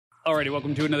Alrighty,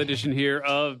 welcome to another edition here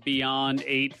of Beyond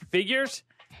Eight Figures.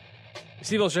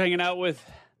 Steve Olsher hanging out with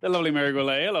the lovely Mary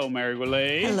Goulet. Hello, Mary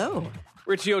Goulet. Hello.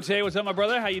 Richie Ote, what's up, my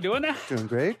brother? How you doing? Doing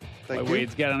great. Thank you.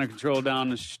 Wade's got it under control down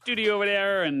the studio over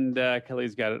there, and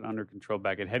Kelly's got it under control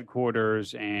back at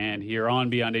headquarters. And here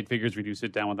on Beyond Eight Figures, we do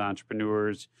sit down with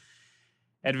entrepreneurs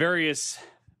at various,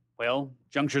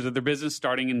 junctures of their business,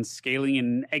 starting and scaling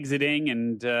and exiting.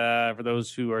 And for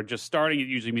those who are just starting, it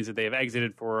usually means that they have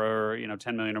exited for,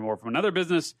 $10 million or more from another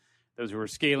business. Those who are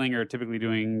scaling are typically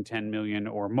doing $10 million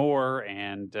or more,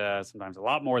 and sometimes a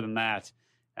lot more than that.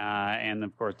 And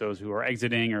of course, those who are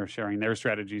exiting are sharing their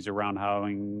strategies around how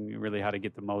to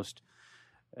get the most,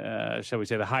 shall we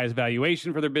say, the highest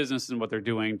valuation for their business and what they're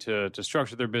doing to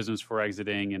structure their business for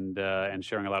exiting, and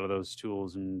sharing a lot of those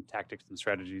tools and tactics and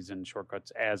strategies and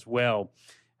shortcuts as well.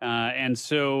 And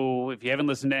so if you haven't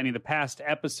listened to any of the past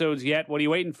episodes yet, what are you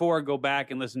waiting for? Go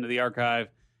back and listen to the archive,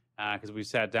 because we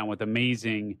sat down with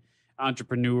amazing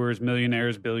entrepreneurs,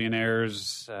 millionaires,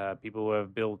 billionaires, people who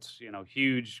have built,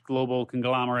 huge global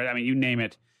conglomerate. I mean, you name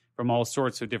it, from all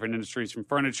sorts of different industries, from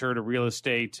furniture to real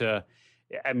estate to,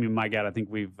 my God, I think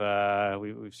we've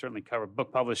certainly covered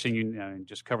book publishing.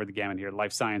 Just covered the gamut here,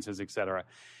 life sciences, et cetera.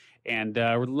 And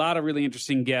a lot of really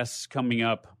interesting guests coming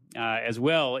up as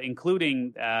well,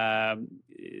 including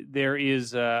there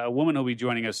is a woman who'll be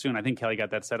joining us soon. I think Kelly got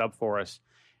that set up for us.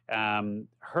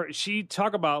 She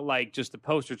talk about just the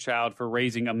poster child for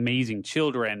raising amazing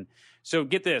children. So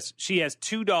get this, she has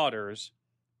two daughters.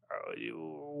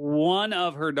 One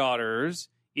of her daughters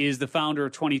is the founder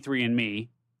of 23andMe,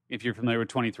 if you're familiar with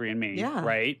 23andMe, yeah.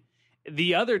 Right?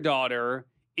 The other daughter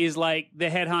is like the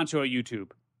head honcho at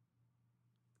YouTube.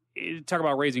 Talk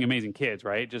about raising amazing kids,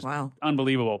 right? Just wow.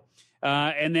 Unbelievable.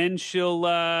 And then she'll,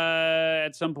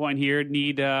 at some point here,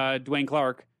 need Dwayne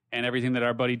Clark and everything that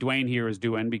our buddy Dwayne here is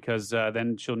doing, because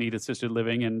then she'll need assisted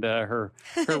living, and her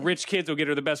rich kids will get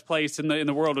her the best place in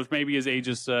the world, which maybe is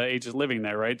Aegis living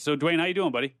there, right? So Dwayne, how you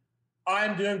doing, buddy?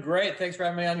 I'm doing great. Thanks for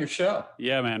having me on your show.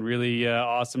 Yeah, man, really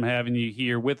awesome having you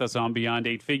here with us on Beyond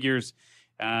Eight Figures.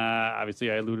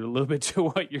 Obviously, I alluded a little bit to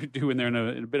what you're doing there in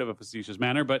a bit of a facetious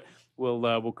manner, but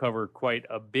we'll cover quite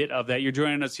a bit of that. You're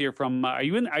joining us here from. Are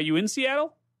you in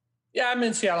Seattle? Yeah, I'm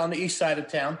in Seattle on the east side of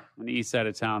town. On the east side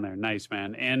of town there. Nice,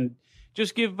 man. And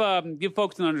just give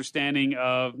folks an understanding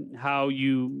of how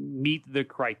you meet the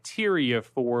criteria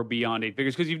for Beyond Eight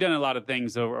Figures, because you've done a lot of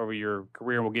things over your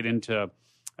career. We'll get into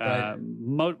Right.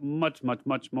 much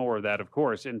more of that, of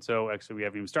course. And so actually we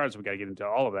haven't even started, so we got to get into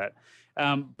all of that.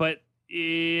 But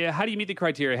how do you meet the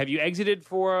criteria? Have you exited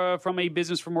from a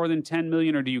business for more than 10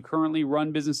 million, or do you currently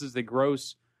run businesses that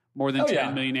gross more than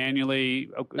 10 million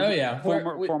annually?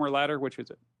 Former ladder, which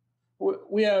is it?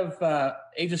 We have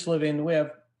Aegis Living. We have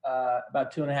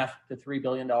about $2.5 to $3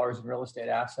 billion in real estate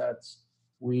assets.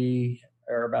 We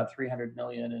are about 300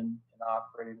 million in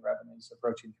operating revenues,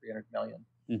 approaching 300 million.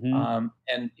 Mm-hmm.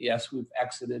 And yes, we've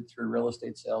exited through real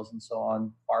estate sales and so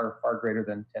on, far greater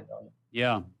than 10 million.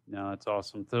 Yeah, no, that's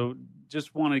awesome. So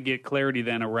just want to get clarity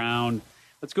then around.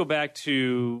 Let's go back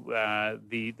to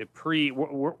the pre.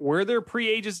 Were there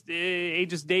pre-Aegis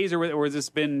days, or has this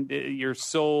been your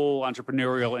sole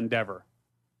entrepreneurial endeavor?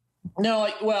 No,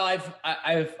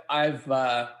 I've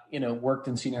worked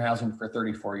in senior housing for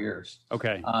 34 years.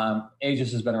 Okay.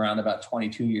 Aegis has been around about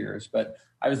 22 years, but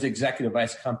I was the executive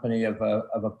vice company of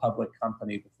a public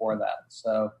company before that.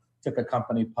 So took a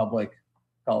company public,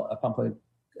 a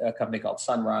company called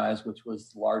Sunrise, which was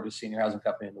the largest senior housing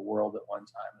company in the world at one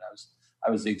time, and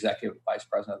I was the executive vice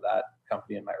president of that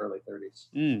company in my early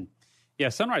 30s. Yeah,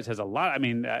 Sunrise has a lot. I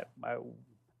mean, I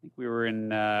think we were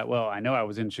in. I know I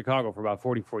was in Chicago for about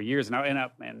 44 years, and I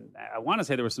want to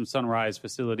say there were some Sunrise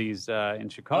facilities in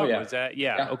Chicago. Oh, yeah. Is that?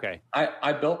 Yeah. Okay.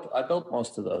 I built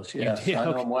most of those. Yeah, I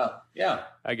know them well. Yeah,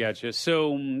 I got you.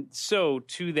 So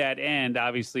to that end,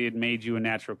 obviously, it made you a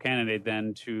natural candidate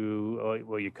then to.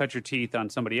 You cut your teeth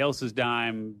on somebody else's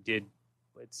dime. It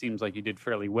seems like you did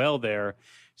fairly well there.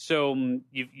 So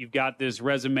you've got this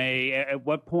resume. At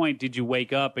what point did you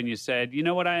wake up and you said, you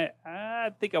know what,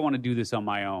 I think I want to do this on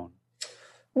my own?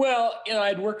 Well,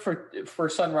 I'd worked for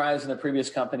Sunrise and a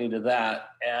previous company to that.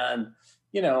 And,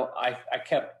 I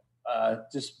kept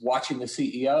just watching the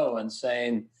CEO and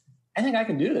saying, I think I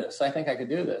can do this. I think I could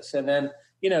do this. And then,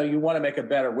 you want to make a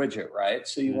better widget, right?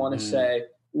 So you want to say,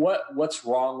 what's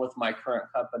wrong with my current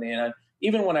company? And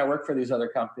even when I worked for these other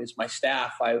companies, my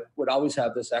staff, I would always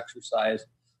have this exercise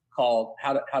called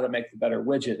how to make the better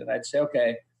widget. And I'd say,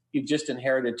 okay, you've just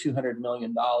inherited $200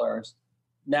 million.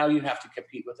 Now you have to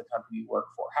compete with the company you work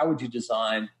for. How would you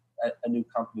design a new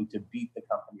company to beat the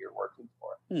company you're working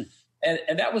for.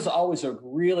 And that was always a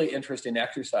really interesting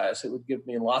exercise. It would give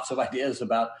me lots of ideas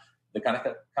about the kind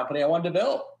of company I wanted to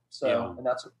build. So, and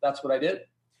that's what I did.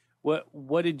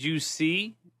 What did you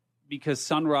see? Because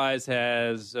Sunrise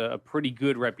has a pretty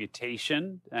good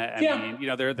reputation. I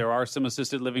mean, there are some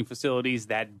assisted living facilities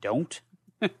that don't.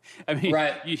 I mean,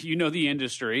 right. you know the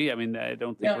industry. I mean, I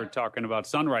don't think we're talking about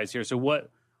Sunrise here. So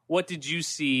what did you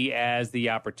see as the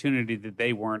opportunity that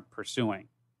they weren't pursuing?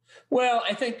 Well,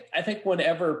 I think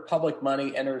whenever public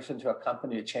money enters into a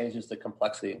company, it changes the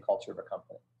complexity and culture of a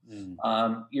company.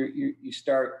 You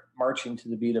start marching to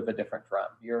the beat of a different drum.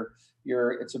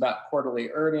 It's about quarterly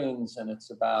earnings, and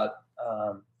it's about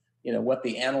what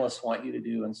the analysts want you to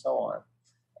do, and so on.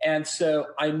 And so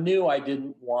I knew I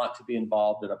didn't want to be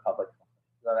involved in a public company,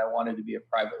 that I wanted to be a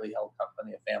privately held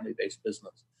company, a family-based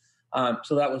business.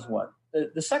 So that was one.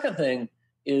 The second thing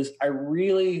is I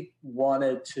really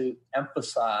wanted to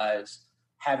emphasize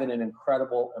having an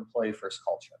incredible employee-first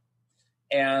culture.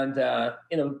 And, a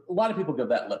lot of people give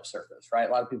that lip service, right?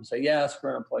 A lot of people say, yes, we're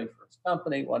an employee-first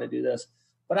company, want to do this.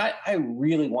 But I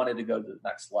really wanted to go to the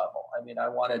next level. I mean, I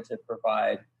wanted to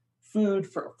provide food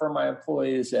for my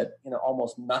employees at,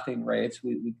 almost nothing rates.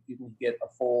 You can get a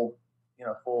full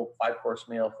 5-course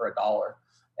meal for $1.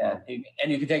 And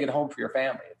you can take it home for your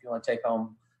family. If you want to take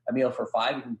home a meal for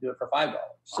 $5, you can do it for $5.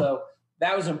 So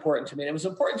that was important to me. And it was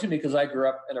important to me because I grew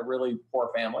up in a really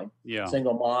poor family,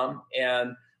 single mom.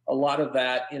 And a lot of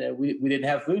that, we didn't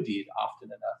have food to eat often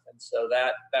enough. And so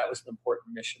that was an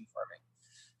important mission for me.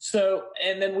 So,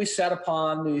 and then we set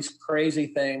upon these crazy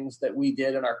things that we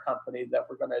did in our company that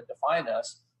were going to define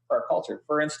us for our culture.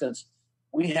 For instance,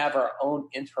 we have our own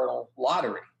internal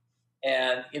lottery.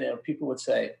 And, people would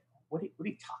say, what are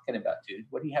you talking about, dude?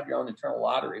 What do you have your own internal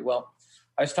lottery? Well,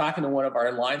 I was talking to one of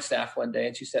our line staff one day,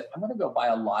 and she said, I'm going to go buy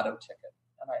a lotto ticket.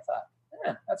 And I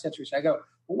thought, that's interesting. I go,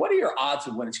 well, what are your odds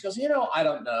of winning? She goes, I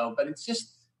don't know, but it's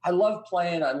just, I love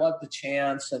playing. I love the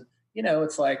chance. And,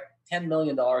 it's like $10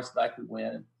 million that I could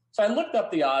win. So I looked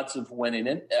up the odds of winning,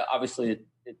 and obviously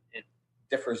it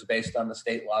differs based on the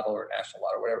state lotto or national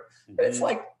lotto or whatever. But it's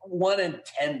like 1 in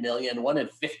 10 million, 1 in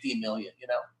 50 million,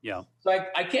 Yeah. So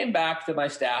I came back to my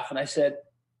staff and I said,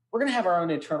 we're going to have our own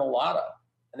internal lotto.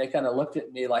 And they kind of looked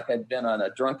at me like I'd been on a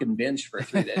drunken binge for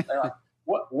 3 days. They're like,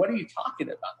 what are you talking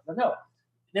about? I go,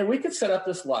 no, we could set up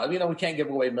this lotto. We can't give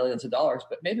away millions of dollars,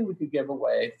 but maybe we could give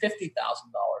away $50,000 to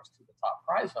the top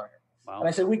prize winner. Wow. And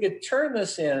I said, we could turn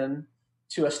this in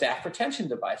to a staff retention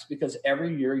device, because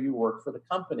every year you work for the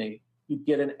company, you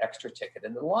get an extra ticket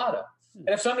in the lotto. And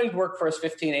if somebody's worked for us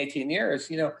 15, 18 years,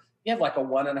 you have like a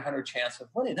 1 in 100 chance of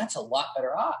winning. That's a lot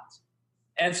better odds.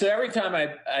 And so every time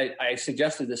I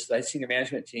suggested this to the senior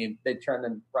management team, they'd turn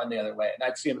and run the other way. And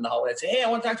I'd see them in the hallway and say, hey, I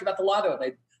want to talk to you about the lotto.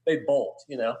 And they'd bolt,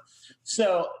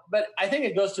 So, but I think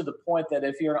it goes to the point that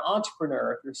if you're an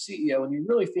entrepreneur, if you're a CEO, and you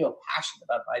really feel passionate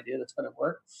about an idea that's going to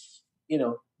work,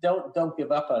 don't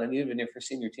give up on it, even if your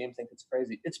senior team think it's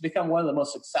crazy. It's become one of the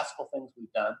most successful things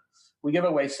we've done. We give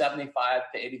away $75,000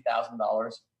 to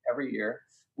 $80,000 every year.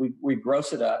 We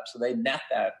gross it up, so they net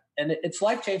that. And it's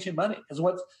life-changing money, because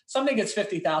once somebody gets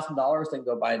 $50,000, they can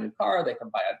go buy a new car, they can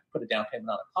put a down payment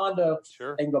on a condo,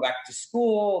 sure. They can go back to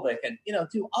school, they can,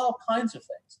 do all kinds of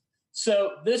things.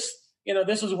 So this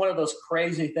is one of those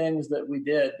crazy things that we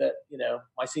did that,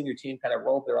 my senior team kind of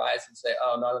rolled their eyes and say,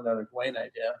 oh, not another Dwayne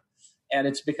idea. And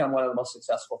it's become one of the most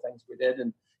successful things we did.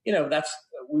 And,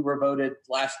 we were voted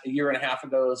a year and a half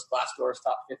ago as Glassdoor's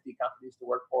top 50 companies to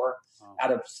work for,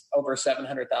 out of over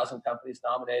 700,000 companies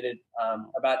nominated.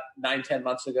 About 9-10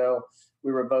 months ago,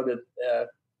 we were voted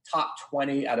top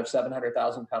 20 out of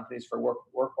 700,000 companies for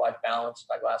work-life balance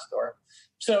by Glassdoor.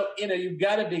 So, you've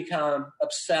got to become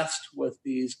obsessed with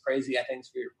these crazy things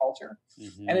for your culture.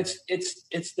 Mm-hmm. And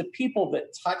it's the people that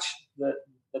touch the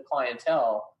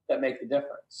clientele that make the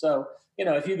difference. So,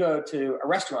 if you go to a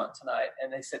restaurant tonight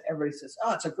and everybody says,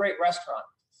 oh, it's a great restaurant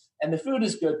and the food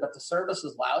is good, but the service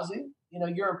is lousy,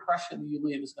 your impression you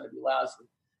leave is going to be lousy.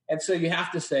 And so you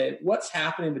have to say, what's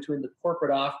happening between the corporate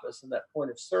office and that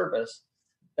point of service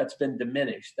that's been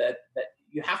diminished, that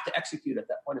you have to execute at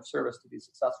that point of service to be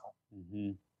successful.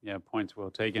 Mm-hmm. Yeah, points well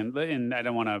taken. And I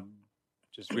don't want to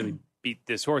just really beat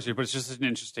this horse here, but it's just an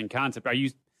interesting concept. Are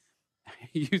you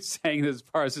saying that as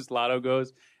far as this lotto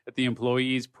goes, that the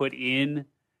employees put in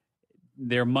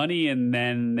their money and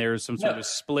then there's some sort of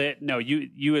split? No,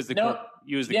 you as the company.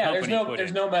 There's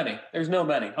no money. There's no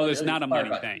money. Oh, there's not a money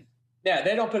thing. Yeah,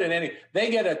 they don't put in any. They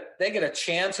get a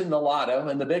chance in the lotto,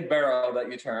 in the big barrel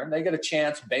that you turn. They get a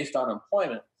chance based on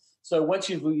employment. So once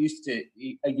you've used to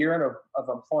a year of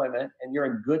employment and you're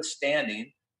in good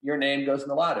standing, your name goes in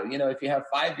the lotto. If you have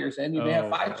 5 years in, you may have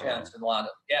five chances in the lotto.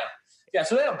 Yeah.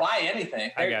 So they don't buy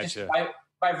anything. I got you.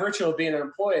 By virtue of being an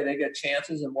employee, they get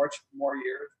chances and more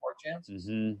years, more chances.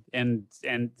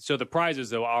 And so the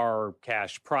prizes though are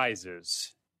cash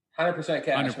prizes. 100%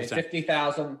 cash. 100%.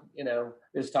 50,000,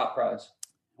 is top prize.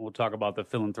 We'll talk about the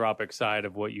philanthropic side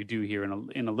of what you do here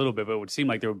in a little bit, but it would seem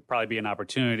like there would probably be an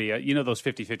opportunity. Those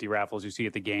 50-50 raffles you see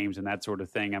at the games and that sort of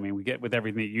thing. I mean, we get with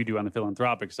everything that you do on the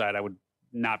philanthropic side, I would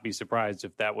not be surprised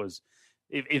if that was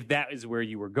if that is where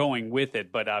you were going with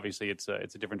it. But obviously, it's a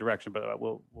different direction. But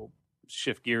we'll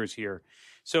shift gears here.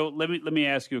 So let me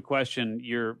ask you a question.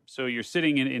 You're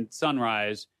sitting in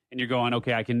Sunrise and you're going,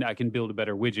 okay, I can build a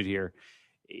better widget here.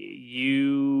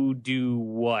 You do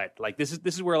what? Like this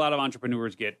is where a lot of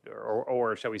entrepreneurs get,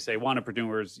 or shall we say,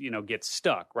 wantrepreneurs, get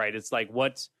stuck, right? It's like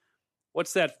what's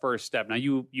that first step? Now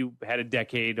you had a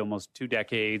decade, almost 2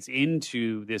 decades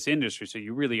into this industry, so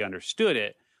you really understood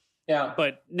it. Yeah.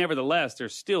 But nevertheless,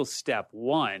 there's still step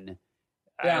one.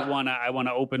 Yeah. I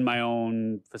wanna open my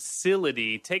own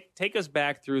facility. Take us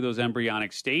back through those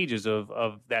embryonic stages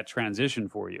of that transition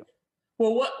for you.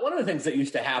 Well, one of the things that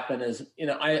used to happen is,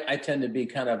 I tend to be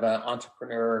kind of an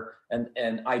entrepreneur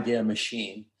and idea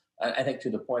machine. I think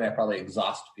to the point I probably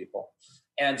exhaust people.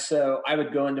 And so I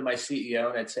would go into my CEO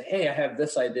and I'd say, hey, I have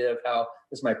this idea of how,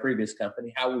 this is my previous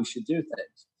company, how we should do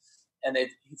things. And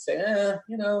he'd say, I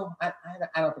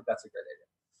don't think that's a great idea.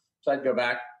 So I'd go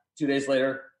back 2 days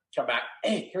later, come back,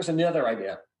 hey, here's another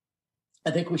idea. I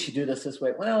think we should do this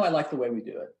way. Well, I like the way we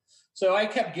do it. So I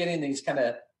kept getting these kind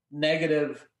of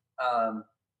negative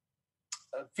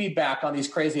feedback on these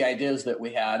crazy ideas that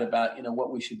we had about,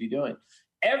 what we should be doing.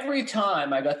 Every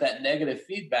time I got that negative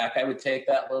feedback, I would take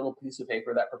that little piece of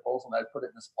paper, that proposal, and I'd put it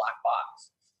in this black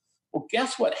box. Well,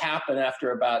 guess what happened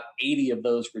after about 80 of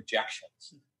those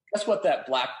rejections? Guess what that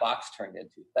black box turned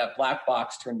into? That black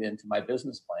box turned into my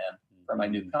business plan for my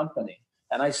new company.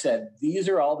 And I said, these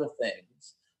are all the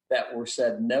things that were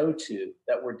said no to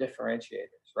that were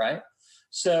differentiators, right?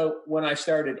 So when I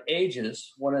started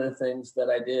Aegis, one of the things that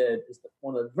I did is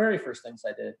one of the very first things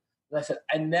I did is I said,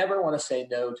 I never want to say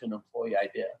no to an employee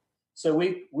idea. So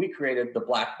we created the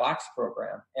Black Box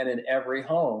program. And in every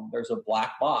home, there's a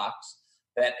black box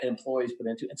that employees put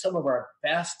into. And some of our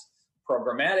best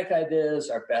programmatic ideas,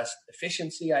 our best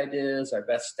efficiency ideas, our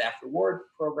best staff reward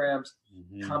programs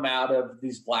come out of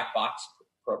these black box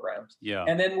programs. Yeah.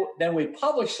 And then we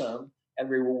publish them and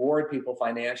we reward people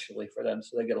financially for them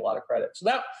so they get a lot of credit. So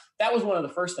that was one of the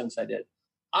first things I did.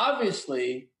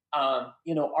 Obviously,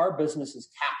 our business is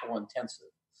capital intensive.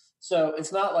 So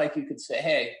it's not like you could say,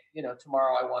 hey,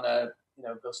 tomorrow I want to,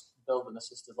 go build an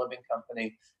assisted living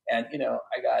company and,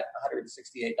 I got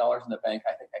 $168 in the bank.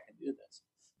 I think I can do this.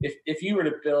 If you were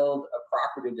to build a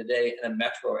property today in a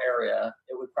metro area,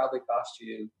 it would probably cost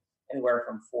you anywhere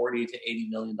from $40 to $80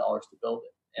 million to build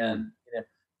it. And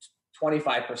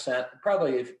 25%,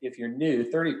 probably if you're new,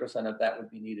 30% of that would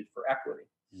be needed for equity.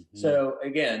 Mm-hmm. So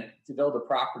again, to build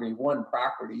one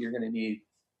property, you're going to need,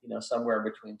 somewhere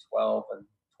between 12 and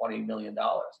 $20 million.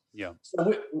 Yeah.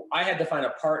 So I had to find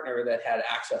a partner that had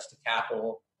access to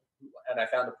capital, and I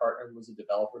found a partner who was a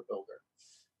developer builder.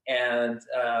 And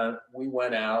we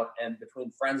went out, and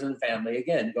between friends and family,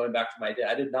 again, going back to my dad,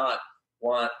 I did not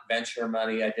want venture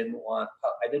money. I didn't want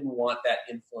that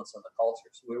influence on the culture.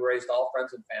 So we raised all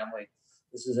friends and family.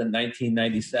 This is in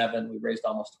 1997. We raised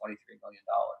almost $23 million.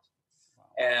 Wow.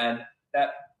 And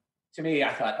that, to me,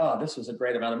 I thought, oh, this was a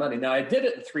great amount of money. Now I did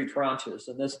it in 3 tranches,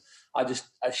 and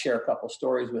I share a couple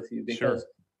stories with you because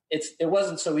it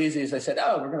wasn't so easy as I said,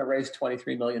 oh, we're going to raise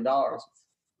 $23 million.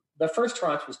 The first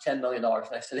tranche was $10 million.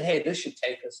 And I said, hey, this should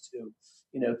take us to,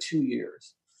 2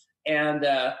 years. And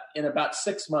in about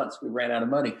 6 months, we ran out of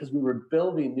money because we were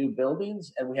building new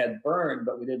buildings and we had burn,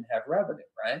 but we didn't have revenue,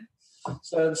 right?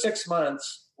 So in 6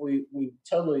 months, we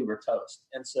totally were toast.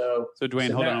 And so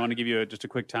Dwayne, hold on. I want to give you just a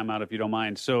quick timeout if you don't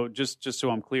mind. So just so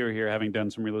I'm clear here, having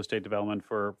done some real estate development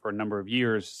for a number of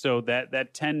years, so that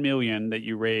 $10 million that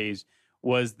you raised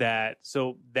was that.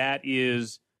 So that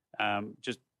is I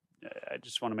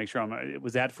just want to make sure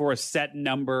was that for a set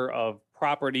number of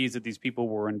properties that these people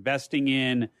were investing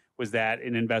in? Was that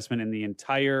an investment in the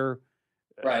entire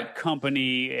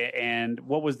company? And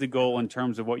what was the goal in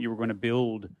terms of what you were going to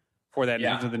build for that in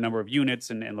terms of the number of units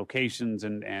and locations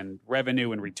and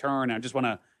revenue and return? I just want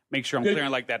to make sure I'm clear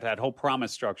on that whole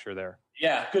promise structure there.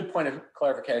 Yeah, good point of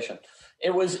clarification.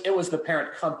 It was the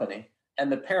parent company,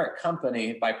 and the parent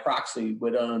company by proxy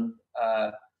would own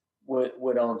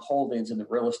holdings in the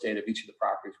real estate of each of the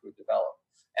properties we developed,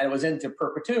 and it was into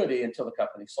perpetuity until the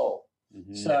company sold.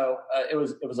 Mm-hmm. So it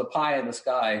was a pie in the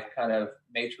sky kind of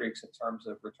matrix in terms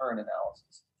of return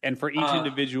analysis. And for each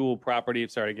individual property,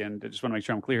 sorry, again, I just want to make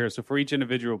sure I'm clear here. So for each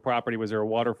individual property, was there a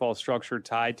waterfall structure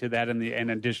tied to that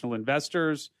and additional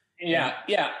investors? Yeah,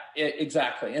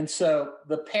 exactly. And so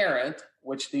the parent,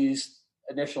 which these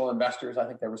initial investors, I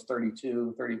think there was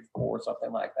 32, 34,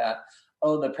 something like that,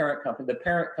 owned the parent company. The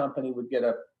parent company would get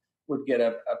a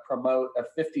promote of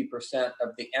 50% of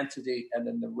the entity, and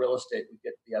then the real estate would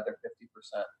get the other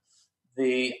 50%.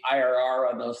 The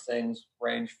IRR on those things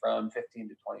range from 15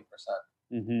 to 20%.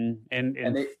 Mm-hmm.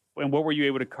 And what were you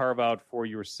able to carve out for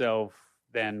yourself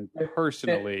then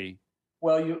personally?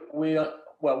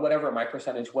 Whatever my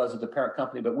percentage was of the parent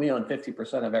company, but we own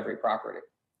 50% of every property.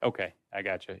 Okay, I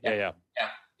got you. Yeah.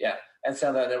 And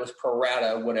so that it was pro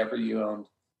rata, whatever you owned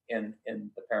in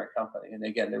the parent company. And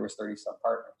again, there was 30 some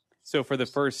partners. So for the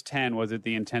first 10, was it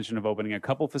the intention of opening a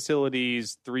couple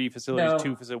facilities, 3 facilities,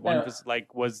 2 facilities, 1 facility?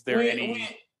 Like, was there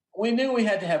any? We knew we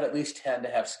had to have at least 10 to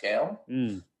have scale.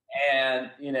 And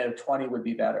 20 would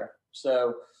be better.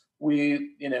 So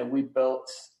we built.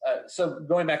 So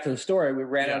going back to the story, we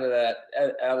ran out of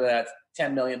that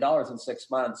 $10 million in 6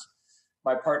 months.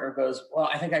 My partner goes, well,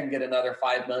 I think I can get another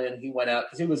 $5 million. He went out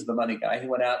because he was the money guy. He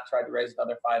went out, tried to raise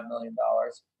another $5 million.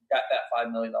 Got that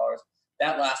 $5 million.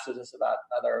 That lasted us about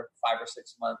another 5 or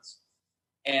 6 months.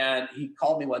 And he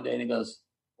called me one day and he goes,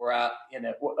 we're out.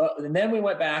 And then we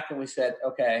went back and we said,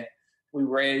 okay. We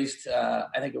raised, I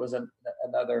think it was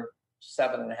another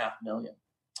 $7.5 million.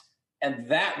 And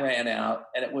that ran out,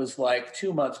 and it was like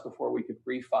 2 months before we could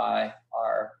refi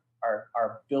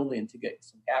our building to get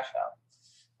some cash out.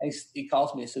 And he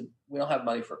calls me and said, we don't have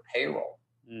money for payroll.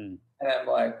 And I'm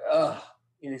like, oh.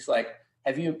 And he's like,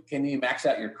 can you max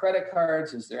out your credit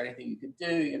cards? Is there anything you can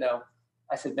do?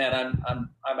 I said, man, I'm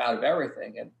out of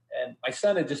everything. And my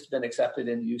son had just been accepted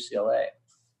into UCLA.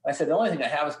 I said, the only thing I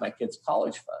have is my kid's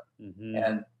college fund. Mm-hmm.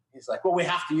 And he's like, well, we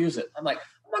have to use it. I'm like,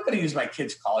 I'm not going to use my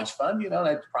kid's college fund. And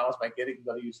I promised my kid he can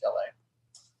go to UCLA.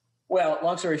 Well,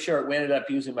 long story short, we ended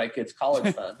up using my kid's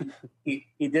college fund. He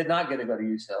did not get to go to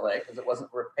UCLA because it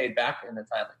wasn't paid back in a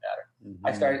timely manner. Mm-hmm.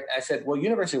 I said, well,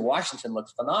 University of Washington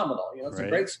looks phenomenal. It's a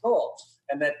great school.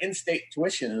 And that in-state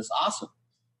tuition is awesome.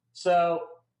 So,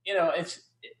 it's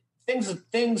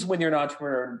things when you're an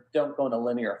entrepreneur don't go in a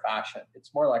linear fashion.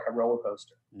 It's more like a roller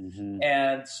coaster. Mm-hmm.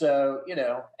 And so,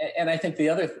 and I think the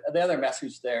other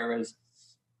message there is,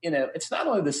 it's not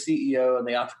only the CEO and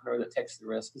the entrepreneur that takes the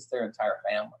risk, it's their entire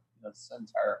family. It's the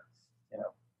entire,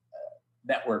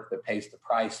 network that pays the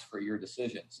price for your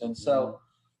decisions. And so,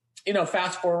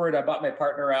 fast forward, I bought my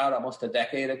partner out almost a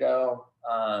decade ago.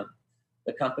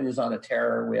 The company is on a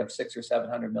tear. We have $600 or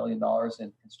 $700 million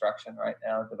in construction right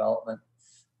now, development.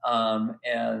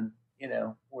 And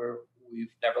we've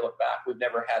never looked back. We've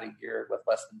never had a year with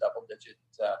less than double-digit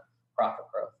profit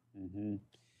growth. Mm-hmm.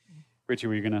 Richie,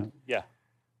 were you gonna? Yeah.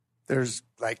 There's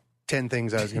like 10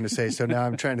 things I was going to say. So now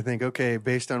I'm trying to think. Okay,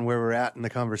 based on where we're at in the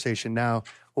conversation now,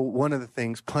 well, one of the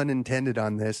things, pun intended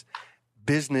on this,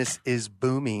 business is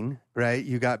booming, right?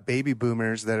 You got baby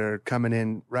boomers that are coming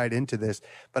in right into this.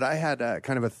 But I had a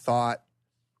kind of a thought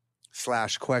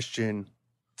 / question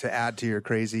to add to your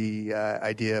crazy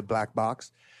idea, black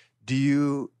box. Do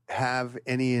you have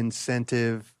any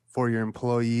incentive for your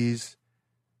employees,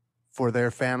 for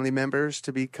their family members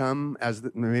to become,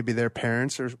 maybe their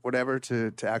parents or whatever,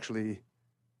 to actually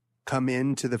come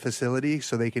into the facility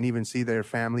so they can even see their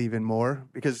family even more?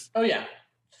 Because we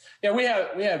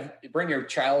have bring your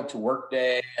child to work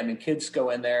day. I mean, kids go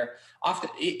in there often,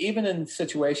 even in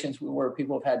situations where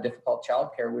people have had difficult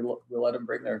childcare. We let them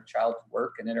bring their child to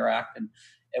work and interact, and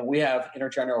we have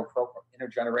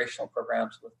intergenerational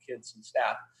programs with kids and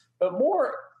staff. But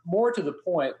more to the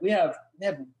point, we have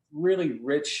really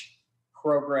rich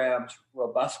programs,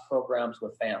 robust programs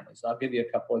with families. I'll give you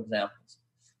a couple examples.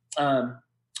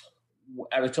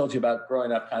 I told you about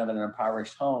growing up kind of in an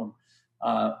impoverished home.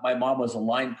 My mom was a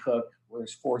line cook.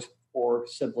 There's four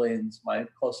siblings. My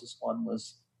closest one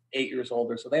was 8 years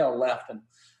older, so they all left, and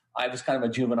I was kind of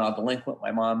a juvenile delinquent.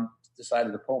 My mom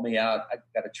decided to pull me out. I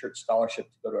got a church scholarship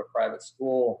to go to a private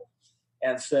school,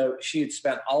 and so she had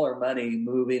spent all her money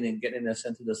moving and getting us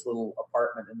into this little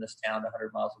apartment in this town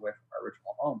 100 miles away from our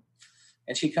original home.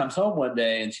 And she comes home one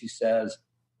day and she says,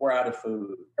 we're out of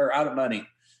food or out of money.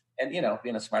 And,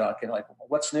 being a smart aleck kid, like, well,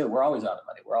 what's new? We're always out of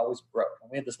money. We're always broke.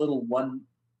 And we had this little one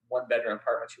bedroom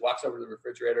apartment. She walks over to the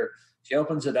refrigerator. She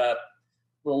opens it up.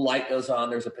 Little light goes on.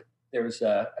 There's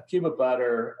a cube of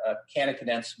butter, a can of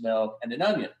condensed milk, and an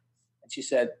onion. And she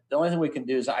said, the only thing we can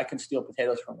do is I can steal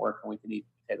potatoes from work and we can eat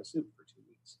potato soup for 2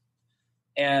 weeks.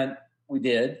 And we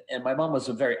did. And my mom was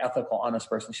a very ethical, honest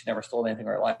person. She never stole anything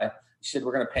in her life. She said,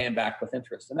 we're going to pay him back with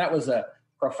interest. And that was a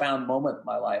profound moment in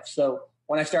my life. So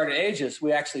when I started Aegis,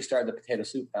 we actually started the Potato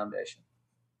Soup Foundation.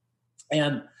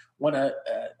 And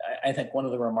I think one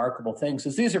of the remarkable things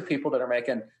is these are people that are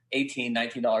making $18,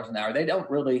 $19 an hour. They don't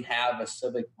really have a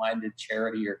civic-minded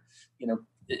charity or,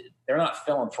 they're not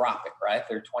philanthropic, right?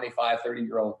 They're 25,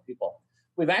 30-year-old people.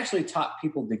 We've actually taught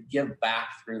people to give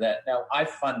back through that. Now, I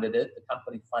funded it. The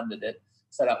company funded it,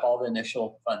 set up all the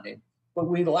initial funding. But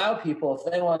we'd allow people, if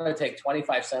they want to take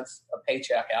 25 cents a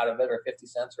paycheck out of it, or 50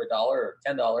 cents or $1 or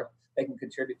 $10, they can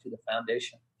contribute to the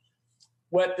foundation.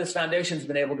 What this foundation's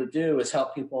been able to do is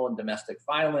help people in domestic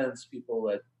violence, people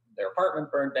that their apartment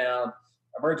burned down,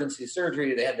 emergency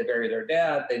surgery, they had to bury their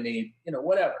dad, they need,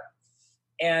 whatever.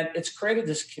 And it's created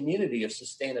this community of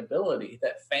sustainability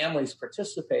that families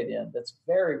participate in that's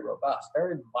very robust,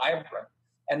 very vibrant,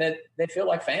 and that they feel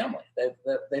like family.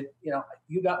 They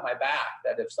you got my back,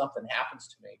 that if something happens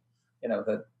to me,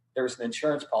 that there's an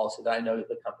insurance policy that I know that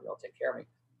the company will take care of me.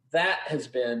 That has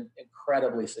been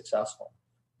incredibly successful.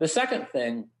 The second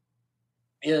thing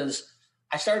is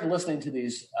I started listening to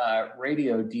these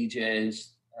radio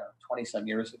DJs 20-some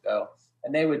years ago,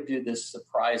 and they would do this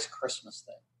surprise Christmas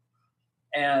thing.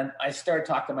 And I started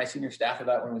talking to my senior staff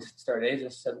about when we started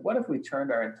Aegis, said, what if we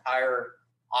turned our entire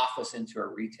office into a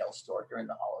retail store during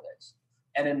the holidays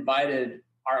and invited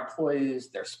our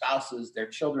employees, their spouses, their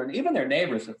children, even their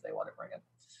neighbors if they want to bring them,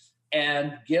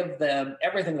 and give them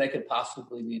everything they could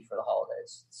possibly need for the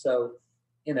holidays. So,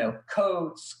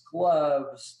 coats,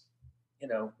 gloves,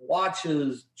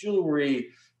 watches,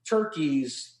 jewelry,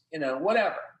 turkeys,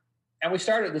 whatever. And we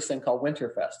started this thing called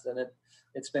Winterfest, and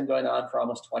it's been going on for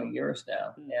almost 20 years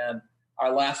now. And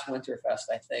our last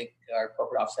Winterfest, I think our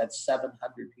corporate office had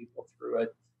 700 people through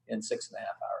it in 6.5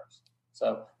 hours.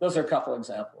 So those are a couple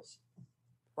examples.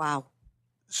 Wow.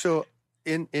 So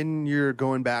in your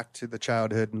going back to the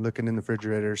childhood and looking in the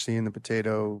refrigerator, seeing the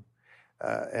potato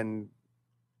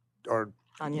or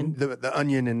onion, the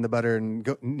onion and the butter, and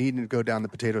needing to go down the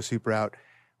potato soup route,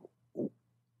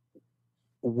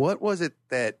 what was it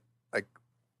that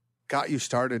got you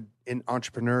started in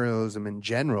entrepreneurialism in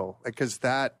general?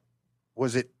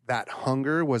 Was it that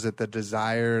hunger? Was it the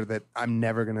desire that I'm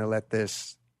never going to let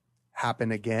this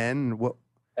happen again?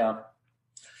 Yeah.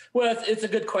 Well, it's a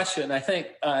good question. I think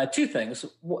two things.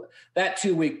 That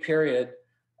 2-week period,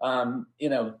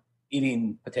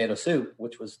 eating potato soup,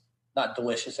 which was not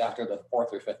delicious after the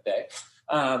 4th or 5th day.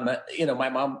 My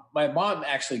mom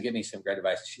actually gave me some great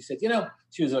advice. She said,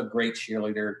 she was a great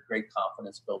cheerleader, great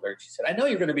confidence builder. She said, I know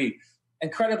you're going to be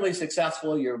incredibly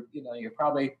successful. You're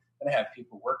probably going to have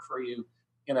people work for you,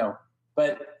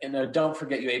 but don't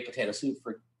forget you ate potato soup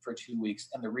for 2 weeks.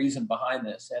 And the reason behind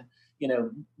this, and,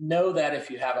 know that if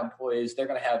you have employees, they're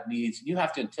going to have needs. You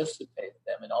have to anticipate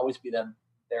them and always be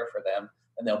there for them,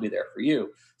 and they'll be there for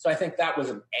you. So I think that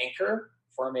was an anchor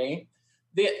for me.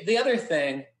 The other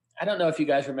thing, I don't know if you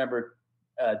guys remember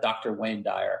Dr. Wayne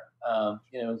Dyer.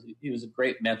 He was a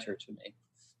great mentor to me.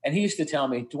 And he used to tell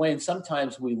me, Dwayne,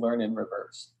 sometimes we learn in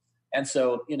reverse. And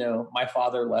so, my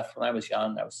father left when I was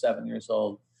young. I was 7 years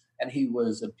old, and he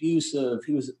was abusive.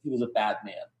 He was a bad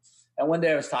man. And one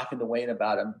day I was talking to Wayne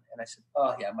about him, and I said,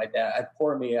 oh, yeah, my dad,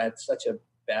 poor me. I had such a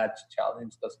bad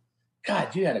childhood. He goes,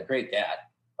 God, you had a great dad.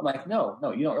 I'm like, no,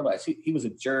 you don't realize. He was a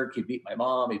jerk. He beat my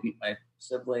mom. He beat my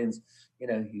siblings. He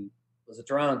was a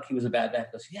drunk. He was a bad dad.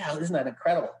 He goes, yeah, isn't that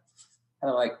incredible?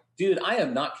 And I'm like, dude, I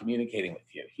am not communicating with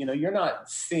you. You're not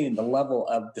seeing the level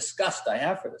of disgust I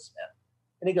have for this man.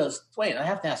 And he goes, Dwayne, I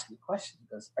have to ask you a question.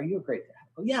 He goes, are you a great dad?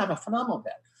 I go, yeah, I'm a phenomenal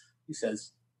dad. He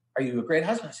says, are you a great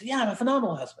husband? I said, yeah, I'm a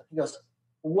phenomenal husband. He goes,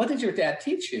 what did your dad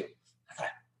teach you? I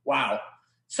thought, wow.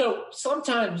 So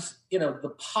sometimes,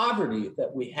 the poverty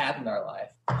that we had in our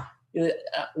life,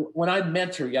 when I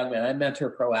mentor young men, I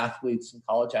mentor pro athletes and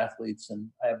college athletes, and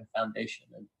I have a foundation.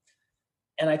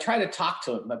 And I try to talk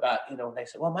to them about, they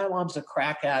say, well, my mom's a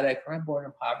crack addict, or I'm born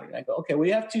in poverty. And I go, okay, we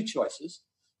have two choices.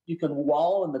 You can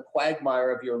wallow in the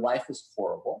quagmire of your life is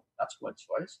horrible. That's one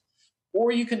choice.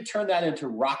 Or you can turn that into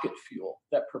rocket fuel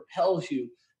that propels you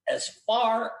as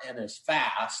far and as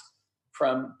fast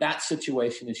from that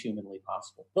situation as humanly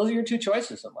possible. Those are your two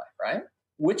choices in life, right?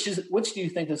 Which do you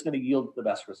think is going to yield the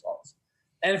best results?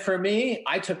 And for me,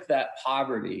 I took that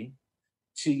poverty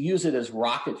to use it as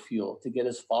rocket fuel to get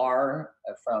as far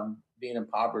from being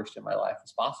impoverished in my life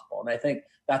as possible. And I think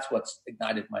that's what's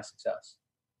ignited my success.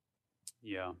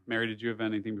 Yeah. Mary, did you have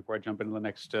anything before I jump into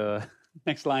the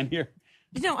next line here?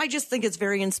 I just think it's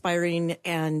very inspiring,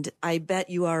 and I bet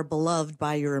you are beloved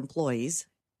by your employees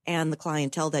and the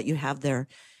clientele that you have there.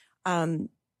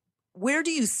 Where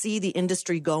do you see the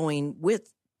industry going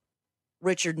with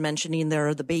Richard mentioning there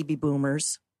are the baby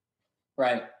boomers?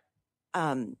 Right.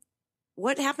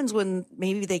 what happens when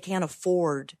maybe they can't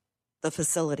afford the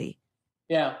facility?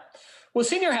 Yeah. Well,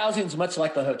 senior housing is much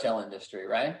like the hotel industry,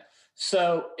 right?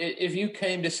 So if you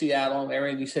came to Seattle,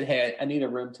 Mary, and you said, hey, I need a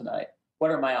room tonight,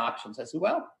 what are my options? I said,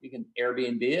 well, you can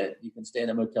Airbnb it. You can stay in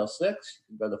a Motel 6.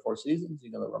 You can go to the Four Seasons.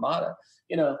 You can go to Ramada.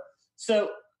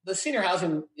 So the senior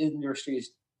housing industry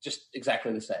is just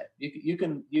exactly the same. You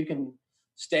can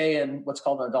stay in what's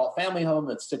called an adult family home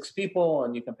that's 6 people,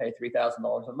 and you can pay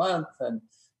 $3,000 a month, and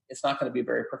it's not going to be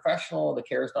very professional. The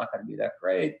care is not going to be that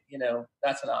great.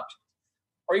 That's an option.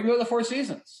 Or you can go to the Four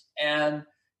Seasons, and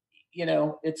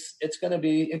it's going to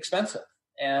be expensive,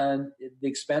 and the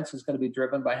expense is going to be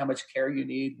driven by how much care you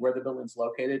need, where the building's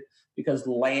located, because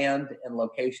land and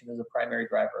location is a primary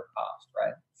driver of cost,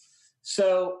 right?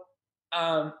 So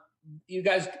you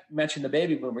guys mentioned the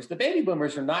baby boomers. The baby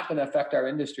boomers are not going to affect our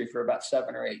industry for about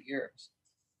 7 or 8 years.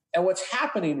 And what's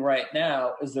happening right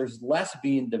now is there's less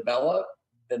being developed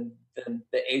than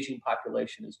the aging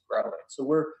population is growing. So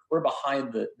we're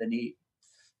behind the need.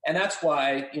 And that's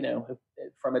why,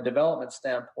 from a development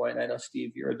standpoint, I know,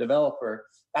 Steve, you're a developer.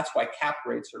 That's why cap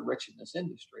rates are rich in this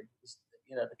industry.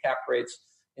 The cap rates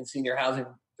in senior housing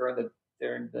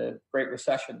during the Great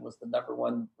Recession was the number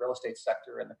one real estate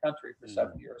sector in the country for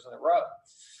 7 years in a row.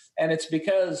 And it's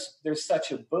because there's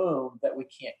such a boom that we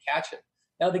can't catch it.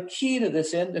 Now, the key to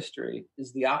this industry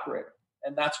is the operator.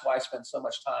 And that's why I spend so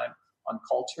much time on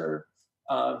culture,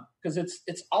 because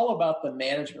it's all about the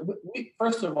management.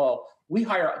 First of all, we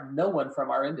hire no one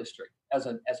from our industry as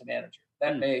a manager.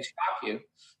 That may shock you,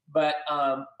 but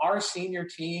our senior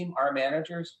team, our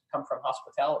managers, come from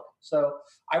hospitality. So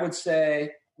I would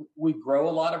say we grow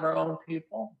a lot of our own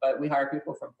people, but we hire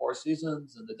people from Four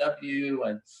Seasons and the W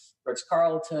and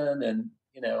Ritz-Carlton and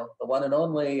the One and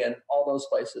Only and all those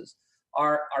places.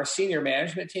 Our senior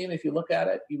management team, if you look at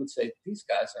it, you would say these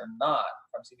guys are not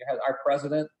from senior housing. Our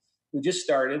president, who just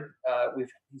started,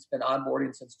 he's been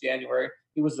onboarding since January.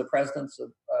 He was the president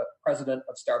of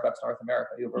Starbucks North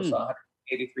America. He oversaw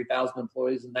 183,000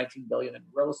 employees and $19 billion in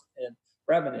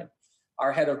revenue.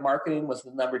 Our head of marketing was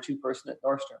the number 2 person at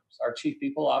Nordstrom's. Our chief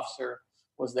people officer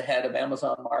was the head of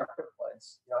Amazon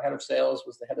Marketplace. Head of sales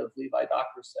was the head of Levi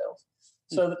Doctor Sales.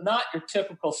 So not your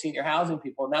typical senior housing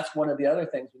people. And that's one of the other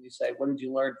things when you say, what did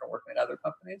you learn from working at other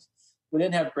companies? We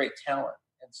didn't have great talent.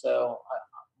 And so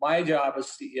my job as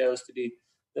CEO is to be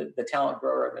the talent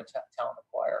grower and the talent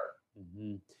acquirer.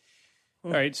 Mm-hmm.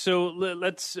 All right. So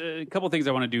let's a couple of things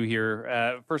I want to do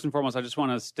here. First and foremost, I just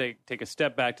want to take a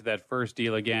step back to that first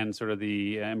deal again, sort of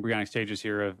the embryonic stages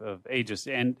here of Aegis.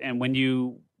 And when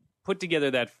you put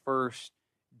together that first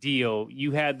deal,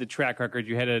 you had the track record.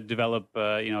 You had to develop,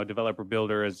 a developer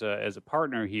builder as a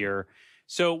partner here.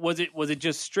 So was it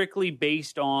just strictly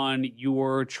based on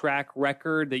your track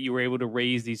record that you were able to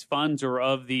raise these funds, or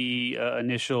of the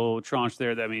initial tranche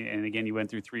there? And again, you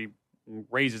went through 3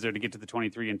 raises there to get to the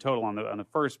 23 in total on the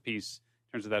first piece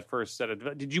in terms of that first set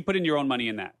of. Did you put in your own money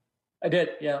in that? I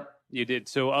did, yeah. You did.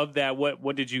 So of that,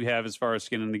 what did you have as far as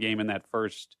skin in the game in that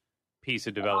first piece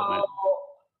of development?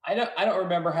 I don't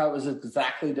remember how it was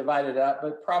exactly divided up,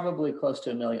 but probably close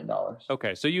to $1 million.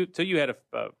 Okay, so you had a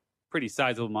pretty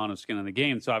sizable amount of skin in the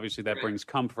game, so obviously that brings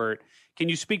comfort. Can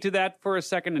you speak to that for a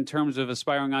second in terms of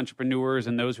aspiring entrepreneurs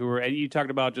and those who are, and you talked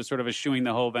about just sort of eschewing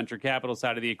the whole venture capital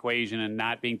side of the equation and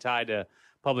not being tied to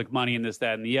public money and this,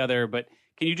 that, and the other, but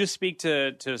can you just speak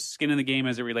to skin in the game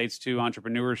as it relates to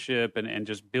entrepreneurship and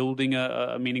just building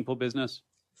a meaningful business?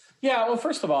 Yeah, well,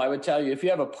 first of all, I would tell you, if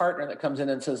you have a partner that comes in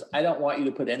and says, I don't want you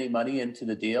to put any money into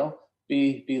the deal,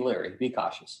 be leery, be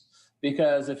cautious.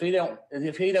 Because if he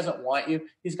doesn't want you,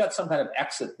 he's got some kind of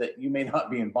exit that you may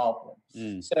not be involved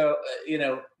in. So,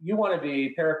 you want to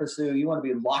be pari passu, you want to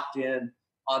be locked in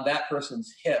on that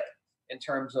person's hip in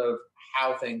terms of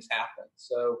how things happen.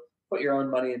 So put your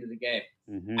own money into the game.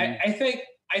 Mm-hmm. I think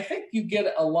you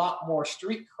get a lot more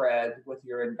street cred with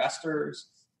your investors.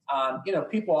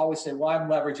 People always say, well, I'm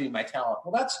leveraging my talent.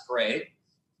 Well, that's great.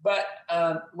 But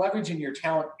leveraging your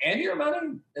talent and your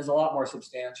money is a lot more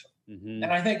substantial. Mm-hmm.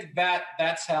 And I think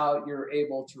that's how you're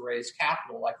able to raise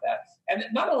capital like that. And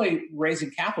not only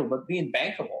raising capital, but being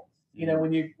bankable.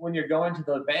 Mm-hmm. When you're going to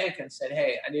the bank and saying,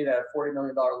 hey, I need a $40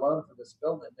 million loan for this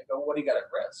building, they go, what do you got at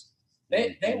risk?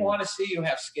 They want to see you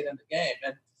have skin in the game.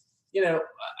 And,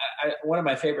 one of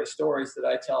my favorite stories that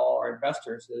I tell all our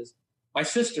investors is my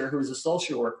sister, who was a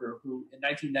social worker, who in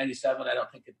 1997, I don't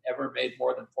think had ever made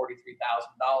more than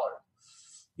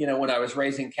 $43,000, when I was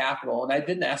raising capital. And I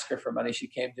didn't ask her for money. She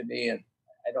came to me, and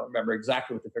I don't remember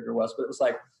exactly what the figure was, but it was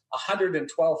like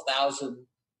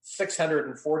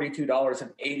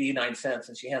 $112,642.89.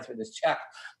 And she hands me this check.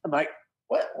 I'm like,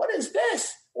 what is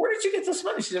this? Where did you get this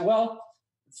money? She said, well,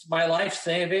 it's my life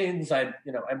savings. I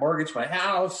mortgaged my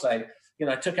house. I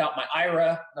took out my IRA,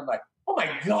 and I'm like, oh my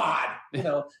God,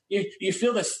 you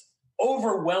feel this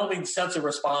overwhelming sense of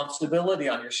responsibility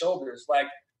on your shoulders. Like,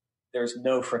 there's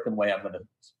no freaking way I'm going to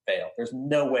fail. There's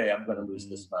no way I'm going to lose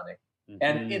this money.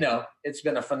 And, it's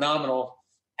been a phenomenal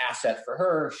asset for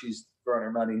her. She's grown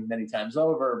her money many times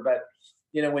over. But,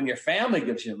 when your family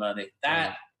gives you money,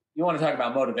 that you want to talk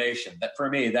about motivation. That for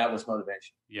me, that was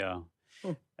motivation. Yeah.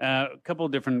 A couple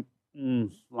of different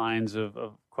lines of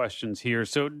questions here.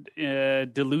 So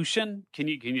dilution, can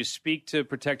you speak to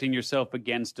protecting yourself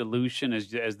against dilution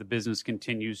as the business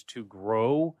continues to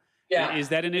grow? Yeah. Is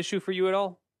that an issue for you at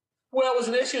all? Well, it was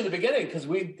an issue in the beginning because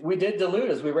we did dilute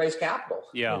as we raised capital.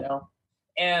 Yeah.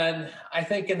 And I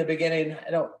think in the beginning,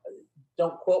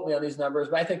 don't quote me on these numbers,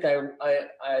 but I think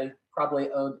I probably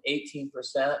owned 18%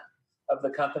 of the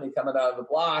company coming out of the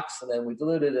blocks, and then we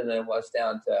diluted, and then it was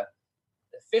down to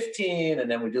 15,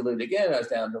 and then we diluted again. I was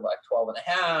down to like 12 and a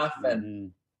half.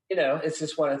 And, it's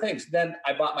just one of the things. Then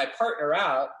I bought my partner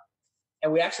out,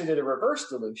 and we actually did a reverse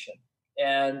dilution.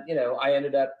 And, I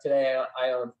ended up today, I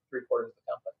own 3/4 of the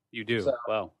company. You do? So,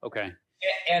 wow. Okay.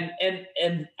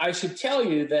 And I should tell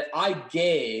you that I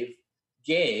gave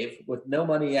with no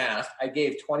money asked, I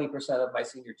gave 20% of my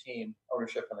senior team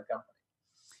ownership in the company.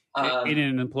 In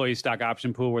an employee stock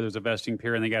option pool where there's a vesting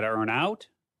period and they got to earn out?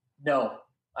 No,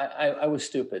 I was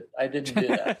stupid. I didn't do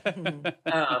that.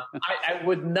 I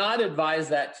would not advise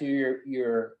that to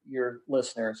your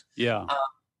listeners. Yeah.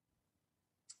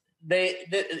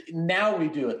 Now we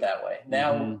do it that way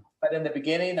now, but in the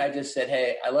beginning I just said,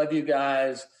 hey, I love you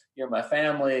guys. You're my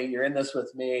family. You're in this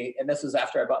with me. And this is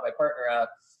after I bought my partner out,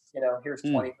 here's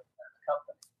 20% of the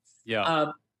company.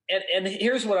 Yeah. And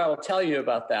here's what I will tell you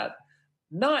about that.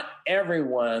 Not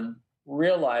everyone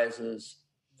realizes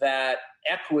that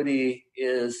equity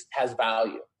has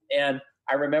value. And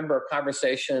I remember a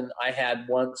conversation I had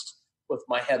once with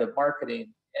my head of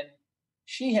marketing, and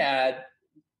she had,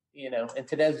 in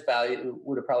today's value,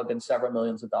 would have probably been several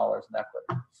millions of dollars in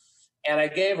equity. And I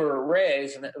gave her a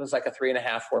raise, and it was like a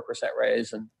 3.5%, 4%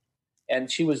 raise.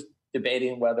 And she was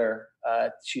debating whether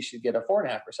she should get a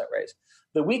 4.5% raise.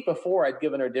 The week before, I'd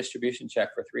given her a distribution check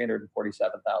for $347,000.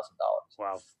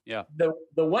 Wow. Yeah. The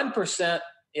 1%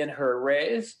 in her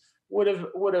raise would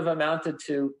have amounted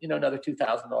to, another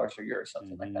 $2,000 a year or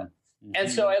something like that.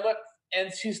 And so I looked,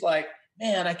 and she's like,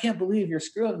 man, I can't believe you're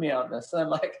screwing me on this. And I'm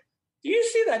like, do you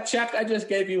see that check I just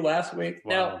gave you last week?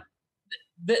 Wow.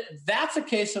 Now, that's a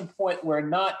case in point where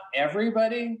not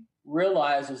everybody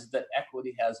realizes that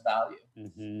equity has value.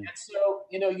 And so,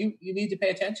 you need to pay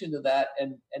attention to that.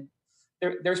 And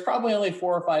there's probably only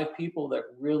 4 or 5 people that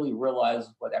really realize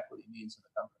what equity means in the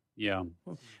company. Yeah.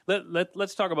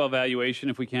 Let's talk about valuation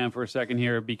if we can for a second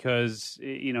here, because,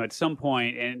 at some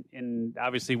point, and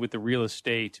obviously with the real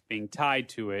estate being tied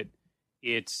to it,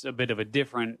 it's a bit of a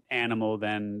different animal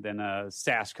than a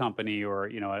SaaS company or,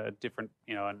 a different,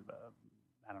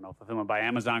 I don't know, fulfillment by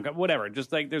Amazon, whatever.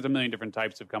 Just like there's a million different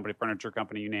types of company, furniture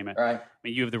company, you name it. Right. I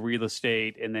mean, you have the real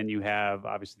estate, and then you have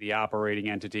obviously the operating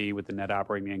entity with the net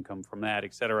operating income from that,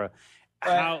 et cetera.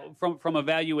 Right. How, from a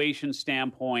valuation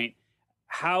standpoint,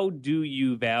 how do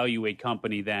you value a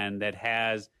company then that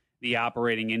has the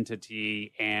operating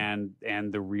entity and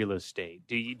the real estate?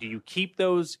 Do you keep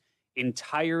those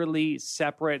entirely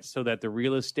separate so that the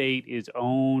real estate is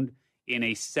owned in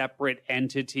a separate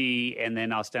entity and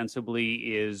then ostensibly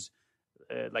is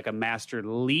like a master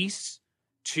lease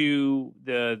to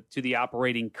the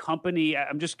operating company?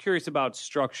 I'm just curious about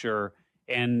structure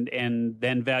and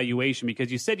then valuation,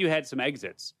 because you said you had some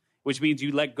exits, which means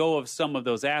you let go of some of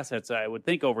those assets. I would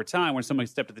think over time when somebody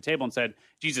stepped at the table and said,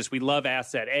 Jesus, we love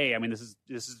asset A. I mean, this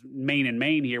is main and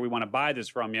main here. We want to buy this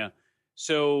from you.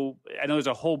 So I know there's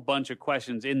a whole bunch of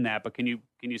questions in that, but can you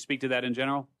speak to that in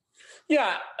general?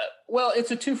 Yeah, well,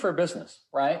 it's a two for business,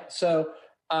 right? So,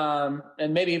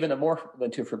 and maybe even a more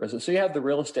than two for business. So you have the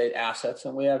real estate assets,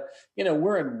 and we have,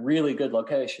 we're in really good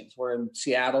locations. We're in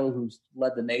Seattle, who's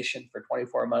led the nation for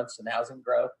 24 months in housing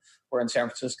growth. We're in San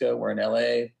Francisco. We're in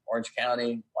LA, Orange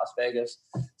County, Las Vegas.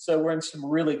 So we're in some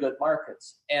really good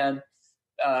markets, and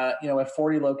we have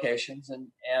 40 locations,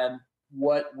 and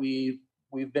what we've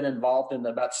been involved in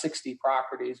about 60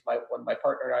 properties. When my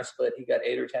partner and I split, he got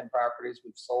 8 or 10 properties.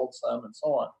 We've sold some and so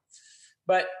on.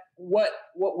 But what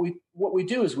we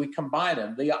do is we combine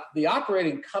them. The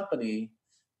operating company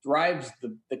drives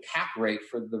the cap rate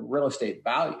for the real estate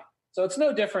value. So it's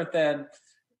no different than,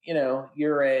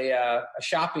 you're a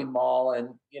shopping mall, and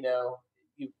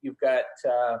you've got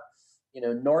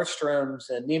Nordstrom's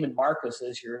and Neiman Marcus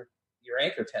as your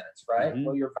anchor tenants, right?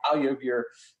 Well, your value of your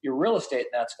real estate,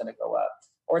 and that's going to go up.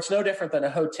 or it's no different than a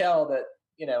hotel that,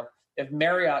 if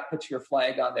Marriott puts your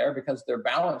flag on there because their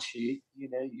balance sheet,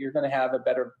 you're going to have a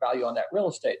better value on that real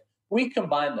estate. We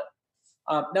combine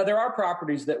them. Now, there are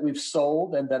properties that we've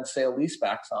sold and done sale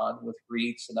leasebacks on with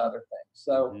REITs and other things.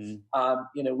 So,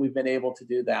 we've been able to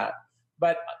do that.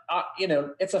 But,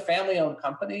 it's a family-owned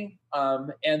company.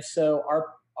 And so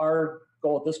our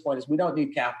goal at this point is we don't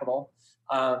need capital.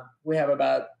 We have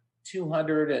about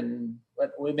 200 and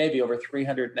maybe over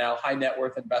 300 now high net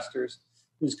worth investors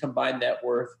whose combined net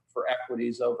worth for equity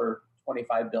is over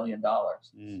 $25 billion.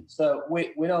 So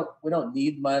we don't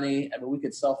need money. I mean, we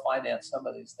could self-finance some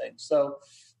of these things. So,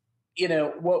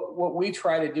 what we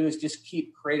try to do is just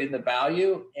keep creating the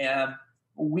value, and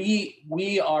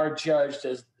we are judged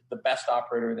as the best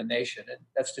operator in the nation. And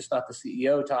that's just not the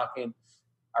CEO talking.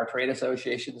 Our trade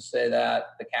associations say that,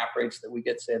 the cap rates that we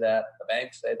get say that, the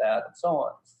banks say that, and so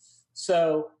on.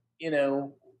 So,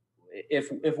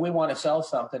 if we want to sell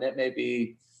something, it may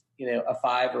be, a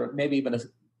 5 or maybe even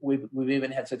we've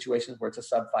even had situations where it's a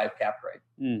sub 5 cap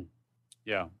rate.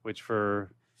 Yeah, which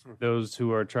for those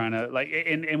who are trying to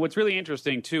and what's really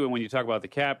interesting too, and when you talk about the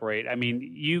cap rate, I mean,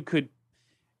 you could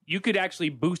actually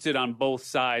boost it on both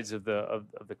sides of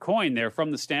the coin there,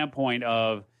 from the standpoint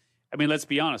of, I mean, let's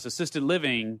be honest, assisted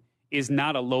living is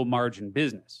not a low margin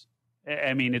business.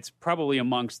 I mean, it's probably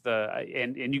amongst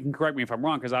and you can correct me if I'm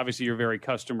wrong, because obviously you're very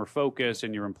customer focused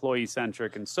and you're employee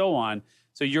centric and so on.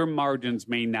 So your margins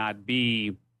may not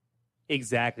be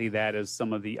exactly that as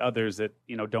some of the others that,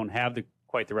 don't have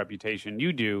quite the reputation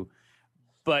you do.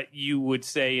 But you would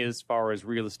say, as far as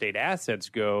real estate assets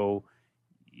go,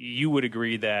 you would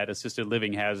agree that assisted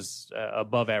living has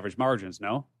above average margins,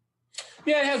 no?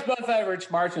 Yeah, it has above average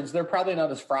margins. They're probably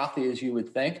not as frothy as you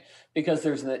would think, because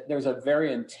there's a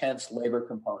very intense labor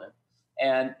component.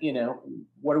 And,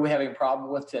 what are we having a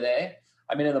problem with today?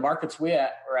 I mean, in the markets we're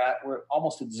at, we're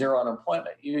almost at zero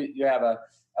unemployment. You have a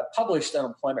published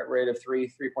unemployment rate of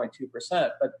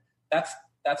 3.2%, but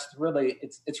that's really,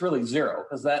 it's really zero,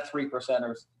 because that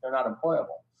 3% they're not employable.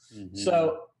 Mm-hmm.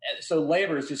 So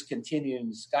labor is just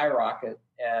continuing to skyrocket.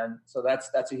 And so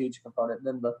that's a huge component. And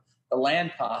then the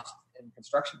land cost and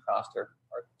construction costs are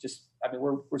just, I mean,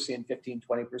 we're seeing 15,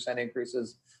 20%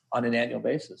 increases on an annual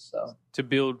basis. So to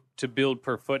build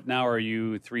per foot now, are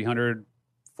you 300,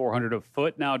 400 a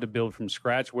foot now to build from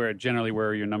scratch? Where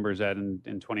are your numbers at in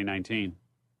 2019?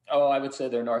 Oh, I would say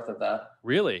they're north of that.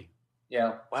 Really?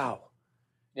 Yeah. Wow.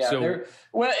 Yeah. So,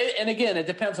 and again, it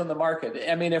depends on the market.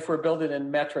 I mean, if we're building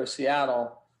in Metro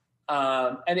Seattle,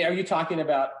 and are you talking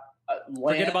about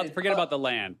land? Forget about the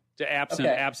land.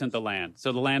 Absent the land.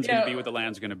 So the land's going to be what the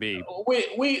land's going to be.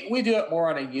 We do it more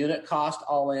on a unit cost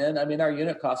all in. I mean, our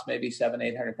unit cost may be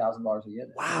 $700,000-$800,000 a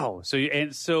unit. Wow.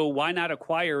 So why not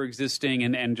acquire existing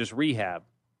and just rehab?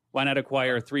 Why not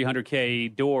acquire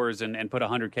 300K doors and put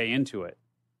 100K into it?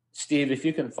 Steve, if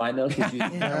you can find those, would you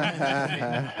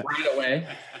right away?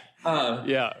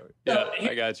 Yeah,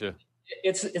 I got you.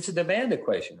 It's a demand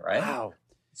equation, right? Wow.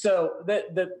 So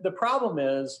the problem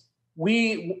is,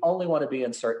 we only want to be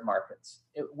in certain markets.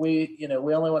 We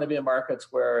only want to be in markets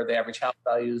where the average house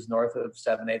value is north of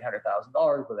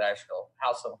 $700,000-$800,000, with actual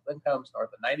household incomes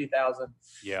north of $90,000.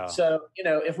 Yeah. So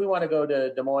if we want to go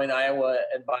to Des Moines, Iowa,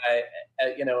 and buy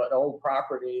an old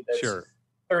property that's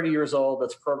 30 years old,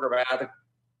 that's programmatic,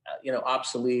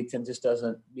 obsolete, and just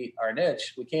doesn't meet our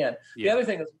niche, we can. Yeah. The other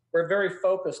thing is, we're very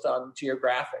focused on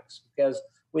geographics, because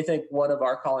we think one of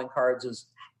our calling cards is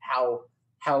how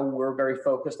we're very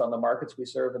focused on the markets we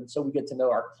serve. And so we get to know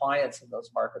our clients in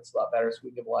those markets a lot better, so we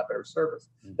give a lot better service.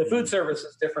 Mm-hmm. The food service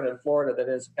is different in Florida than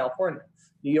it is in California.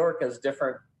 New York has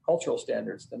different cultural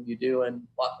standards than you do in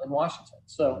Washington.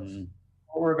 So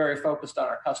we're very focused on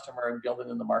our customer and building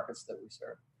in the markets that we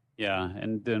serve. Yeah.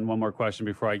 And then one more question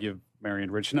before I give Mary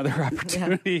and Rich another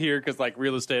opportunity here, because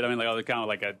real estate, I mean,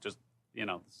 kind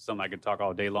of something I could talk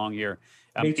all day long here.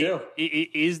 Me too.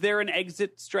 Is there an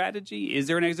exit strategy? Is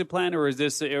there an exit plan, or is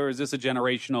this a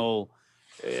generational?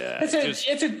 It's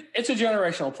a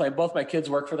generational plan. Both my kids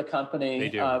work for the company. They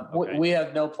do. Okay. We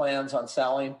have no plans on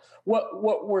selling.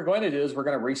 What we're going to do is we're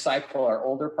going to recycle our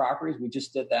older properties. We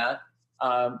just did that.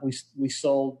 We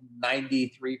sold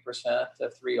 93%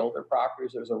 of 3 older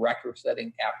properties. There was a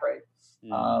record-setting cap rate,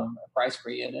 price per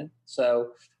unit.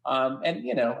 So,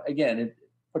 again, it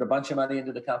put a bunch of money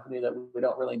into the company that we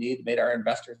don't really need. Made our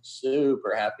investors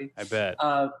super happy. I bet.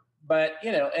 But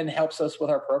and helps us with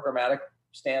our programmatic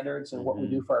standards and what we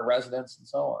do for our residents and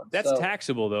so on. That's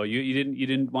taxable, though. You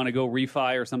didn't want to go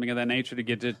refi or something of that nature to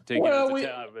get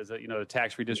a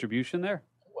tax redistribution there.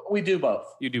 We do both.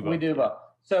 You do both. We do both.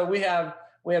 So we have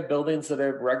buildings that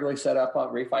are regularly set up on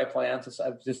refi plans.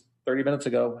 I've just 30 minutes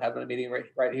ago having a meeting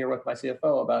right here with my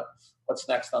CFO about what's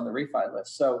next on the refi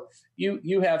list. So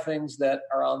you have things that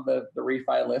are on the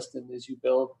refi list, and as you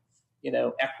build,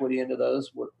 equity into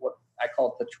those, what I call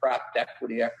it the trapped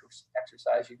equity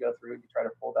exercise, you go through and you try to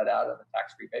pull that out on a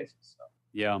tax-free basis. So.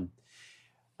 Yeah.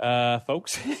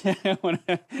 Folks,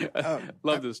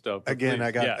 love this stuff. Again, please.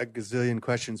 I got a gazillion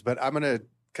questions, but I'm going to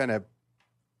kind of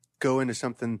go into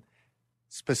something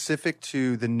specific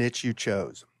to the niche you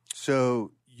chose.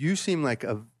 So you seem like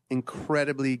an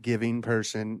incredibly giving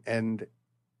person, and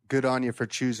good on you for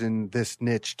choosing this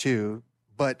niche too.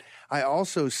 But I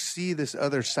also see this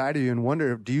other side of you and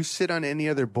wonder, do you sit on any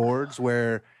other boards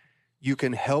where you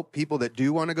can help people that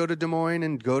do want to go to Des Moines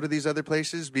and go to these other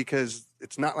places? Because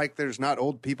it's not like there's not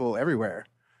old people everywhere.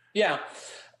 Yeah.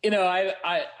 This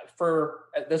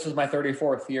is my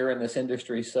 34th year in this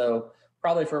industry. So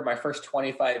probably for my first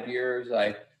 25 years,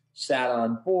 I sat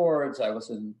on boards. I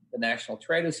was in the National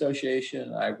Trade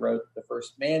Association. I wrote the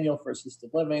first manual for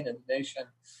assisted living in the nation.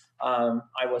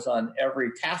 I was on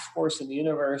every task force in the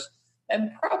universe.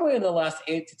 And probably in the last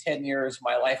 8 to 10 years,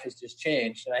 my life has just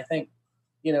changed. And I think,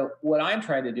 what I'm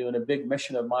trying to do, and a big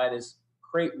mission of mine, is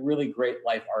create really great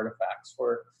life artifacts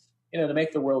to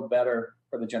make the world better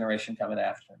for the generation coming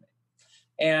after me.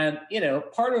 And,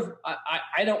 part of,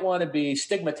 I don't want to be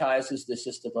stigmatized as the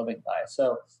assisted living guy.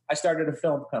 So I started a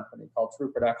film company called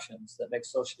True Productions that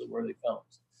makes socially worthy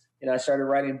films. I started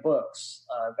writing books.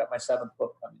 I've got my 7th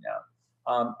book coming out.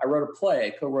 I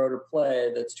co-wrote a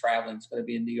play that's traveling. It's going to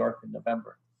be in New York in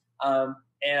November.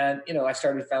 And I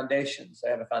started foundations.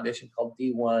 I have a foundation called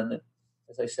D1 that,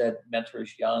 as I said,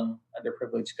 mentors young,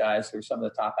 underprivileged guys who are some of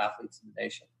the top athletes in the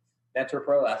nation. Mentor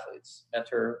pro athletes,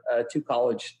 mentor 2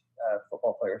 college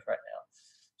football players right now.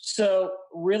 So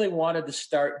really wanted to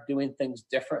start doing things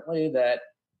differently that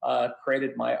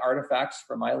created my artifacts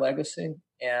for my legacy.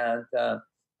 And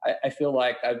I feel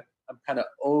like I'm kind of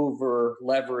over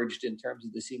leveraged in terms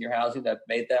of the senior housing. I've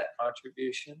made that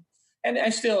contribution. And I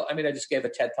just gave a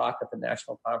TED talk at the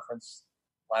national conference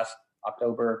last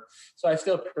October. So I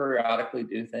still periodically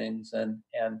do things. And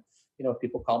if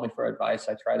people call me for advice,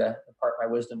 I try to impart my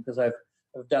wisdom because I've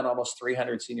done almost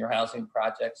 300 senior housing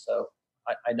projects. So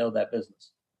I know that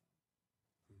business.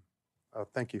 Oh,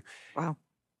 thank you. Wow.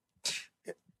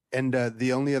 And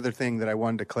the only other thing that I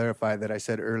wanted to clarify that I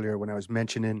said earlier when I was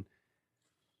mentioning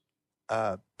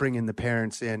bringing the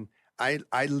parents in, I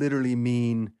literally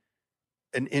mean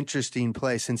an interesting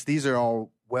place. Since these are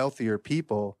all wealthier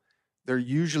people, they're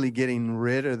usually getting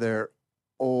rid of their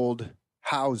old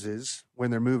houses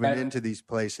when they're moving into these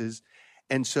places.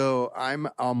 And so I'm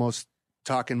almost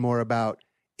talking more about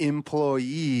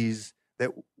employees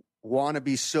that want to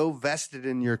be so vested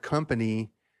in your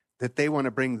company that they want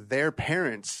to bring their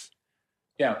parents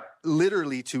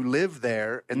literally to live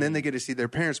there, and then they get to see their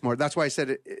parents more. That's why I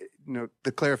said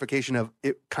the clarification of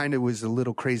it kind of was a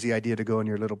little crazy idea to go in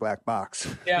your little black box.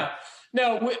 Yeah.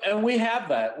 No, we have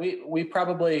that. We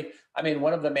probably,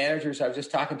 one of the managers I was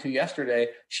just talking to yesterday,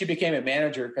 she became a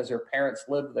manager because her parents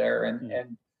lived there.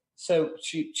 And so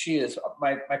she is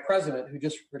my president, who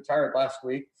just retired last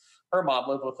week. Her mom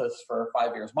lived with us for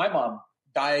 5 years. My mom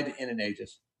died in an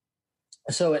Aegis.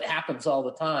 So it happens all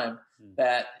the time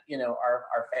that,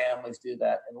 our families do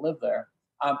that and live there.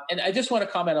 And I just want to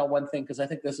comment on one thing, because I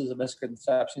think this is a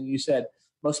misconception. You said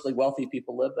mostly wealthy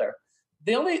people live there.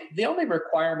 The only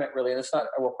requirement, really, and it's not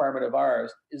a requirement of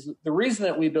ours, is the reason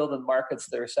that we build in markets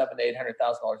that are $700,000 to $800,000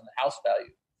 in the house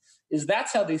value is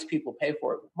that's how these people pay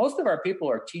for it. Most of our people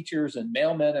are teachers and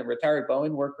mailmen and retired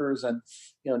Boeing workers and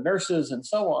nurses and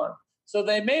so on. So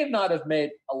they may not have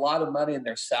made a lot of money in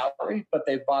their salary, but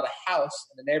they bought a house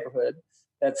in the neighborhood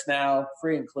that's now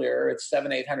free and clear. It's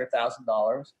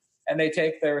 $700,000-$800,000, and they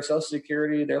take their Social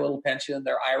Security, their little pension,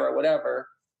 their IRA, whatever,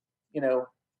 knit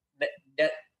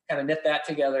that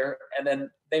together, and then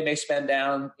they may spend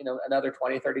down, another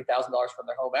 $20,000-$30,000 from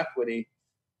their home equity.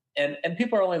 And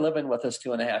people are only living with us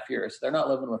 2.5 years. They're not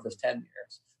living with us 10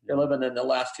 years. They're living in the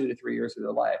last 2 to 3 years of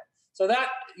their life. So that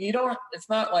it's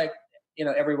not like,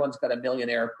 everyone's got a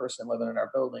millionaire person living in our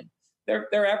building.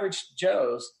 They're average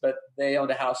Joes, but they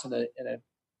owned a house in a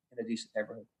decent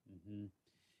neighborhood. Mm-hmm.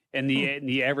 And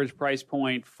the average price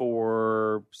point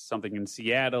for something in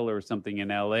Seattle or something in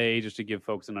LA, just to give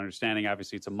folks an understanding,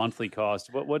 obviously it's a monthly cost.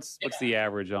 What's the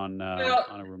average on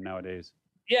a room nowadays?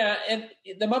 Yeah, and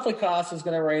the monthly cost is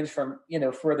going to range from,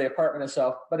 for the apartment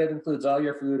itself, but it includes all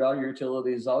your food, all your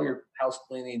utilities, all your house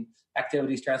cleaning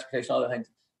activities, transportation, all the things.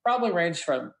 Probably range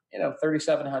from,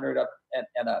 $3,700 up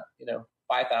and up, $5,000,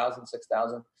 $6,000,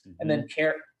 mm-hmm. and then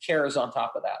care is on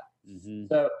top of that. Mm-hmm.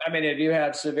 So, if you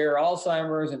have severe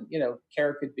Alzheimer's and,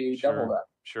 care could be double that.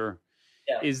 Sure.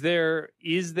 Is there,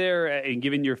 and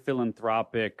given your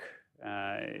philanthropic,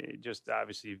 just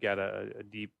obviously you've got a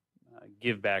deep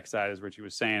give back side, as Richie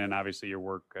was saying, and obviously your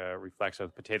work reflects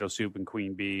with Potato Soup and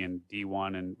Queen Bee and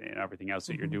D1 and everything else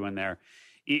that you're doing there.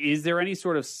 Is there any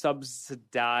sort of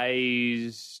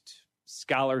subsidized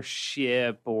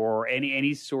scholarship or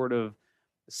any sort of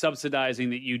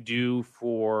subsidizing that you do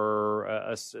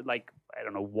for like, I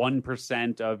don't know,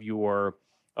 1% of your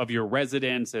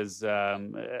residents as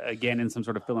again in some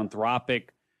sort of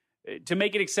philanthropic to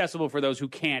make it accessible for those who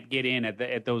can't get in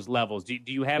at those levels? Do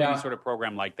you have any sort of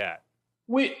program like that?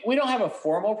 We don't have a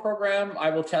formal program. I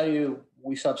will tell you,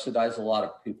 we subsidize a lot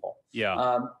of people.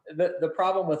 Yeah. The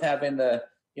problem with having the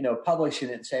publishing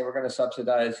it and saying we're going to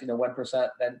subsidize 1%,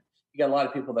 then you got a lot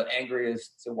of people that angry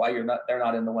as to why they're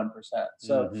not in the 1%.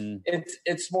 So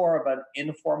it's more of an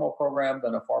informal program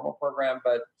than a formal program.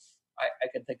 But I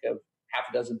can think of half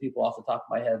a dozen people off the top of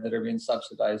my head that are being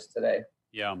subsidized today.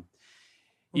 Yeah.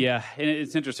 Yeah, and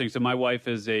it's interesting. So my wife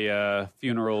is a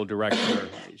funeral director.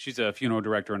 She's a funeral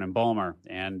director and embalmer,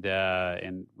 and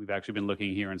we've actually been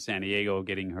looking here in San Diego,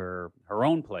 getting her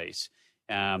own place.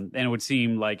 And it would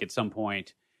seem like at some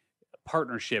point,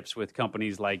 partnerships with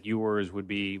companies like yours would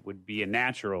be a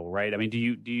natural, right? I mean, do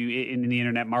you in the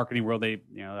internet marketing world?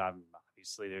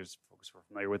 Obviously there's folks who are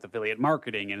familiar with affiliate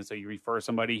marketing, and so you refer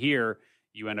somebody here,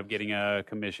 you end up getting a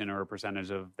commission or a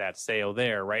percentage of that sale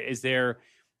there, right?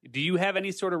 Do you have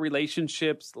any sort of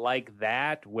relationships like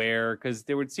that where, because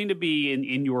there would seem to be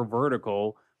in your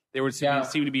vertical, there would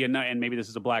seem to be, and maybe this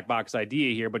is a black box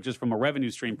idea here, but just from a revenue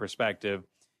stream perspective,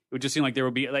 it would just seem like there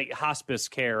would be like hospice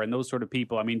care and those sort of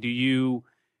people. I mean,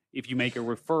 if you make a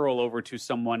referral over to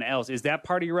someone else, is that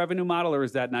part of your revenue model, or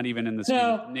is that not even in the scheme?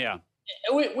 No. Yeah.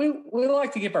 We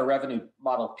like to keep our revenue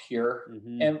model pure.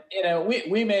 And,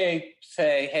 we may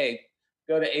say, hey,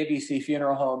 go to ABC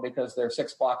Funeral Home because they're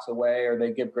 6 blocks away or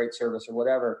they give great service or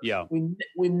whatever. Yeah.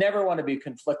 We never want to be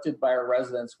conflicted by our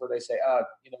residents where they say,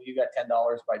 you got $10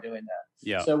 by doing that.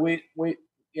 Yeah. So we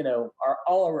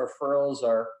all our referrals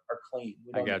are clean.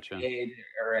 We don't get paid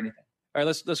or anything. All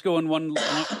right, let's go in one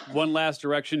last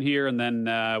direction here, and then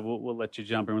we'll let you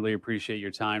jump. And really appreciate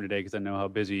your time today because I know how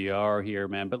busy you are here,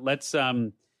 man. But let's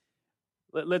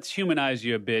humanize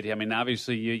you a bit. I mean,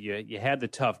 obviously you had the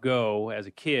tough go as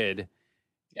a kid,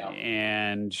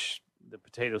 and the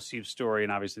Potato Soup story,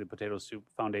 and obviously the Potato Soup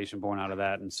Foundation born out of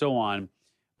that, and so on.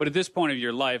 But at this point of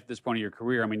your life, this point of your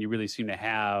career, I mean, you really seem to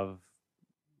have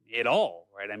it all,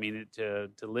 right? I mean, to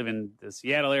live in the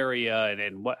Seattle area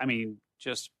and what I mean,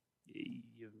 just.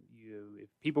 If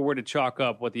people were to chalk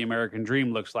up what the American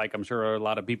dream looks like, I'm sure there are a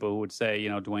lot of people who would say,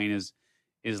 Dwayne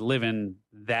is living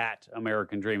that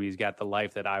American dream. He's got the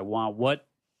life that I want. What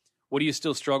do you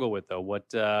still struggle with, though?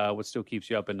 What still keeps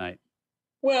you up at night?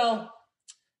 Well,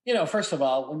 first of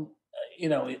all,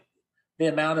 the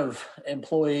amount of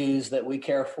employees that we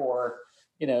care for,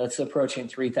 it's approaching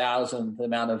 3,000. The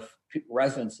amount of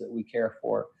residents that we care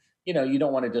for, you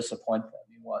don't want to disappoint them.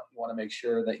 You want to make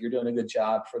sure that you're doing a good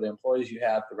job for the employees you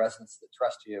have, the residents that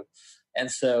trust you. And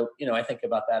so, I think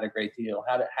about that a great deal.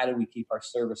 How do we keep our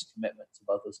service commitment to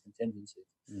both those contingencies?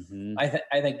 Mm-hmm.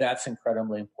 I think that's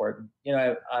incredibly important.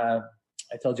 I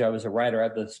told you I was a writer. I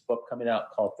have this book coming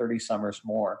out called 30 Summers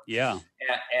More. Yeah.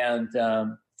 And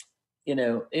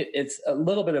it's a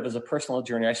little bit of as a personal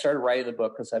journey. I started writing the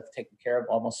book because I've taken care of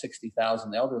almost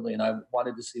 60,000 elderly, and I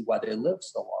wanted to see why they lived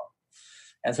so long.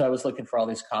 And so I was looking for all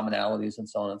these commonalities and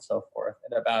so on and so forth.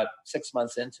 And about 6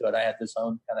 months into it, I had this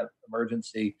own kind of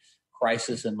emergency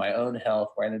crisis in my own health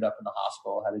where I ended up in the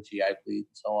hospital, had a GI bleed and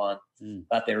so on.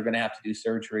 Thought they were going to have to do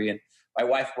surgery. And my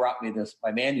wife brought me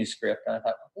my manuscript. And I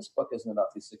thought, this book isn't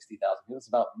about these 60,000 people. It's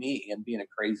about me and being a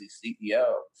crazy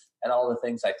CEO and all the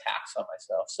things I tax on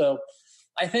myself. So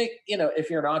I think, if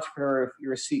you're an entrepreneur, if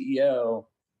you're a CEO,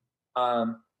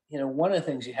 one of the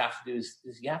things you have to do is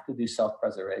you have to do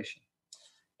self-preservation.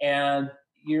 And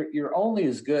you're only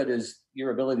as good as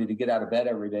your ability to get out of bed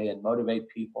every day and motivate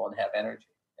people and have energy.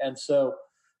 And so,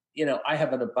 I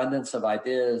have an abundance of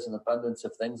ideas, an abundance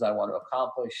of things I want to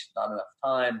accomplish, not enough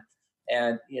time.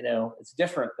 And, it's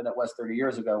different than it was 30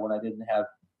 years ago when I didn't have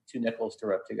 2 nickels to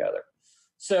rub together.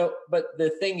 So, but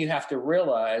the thing you have to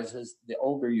realize is the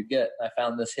older you get, and I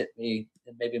found this hit me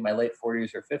in maybe my late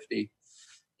 40s or 50,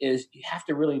 is you have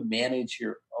to really manage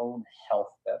your own health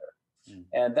better.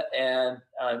 And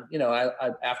I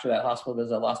after that hospital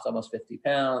visit, I lost almost 50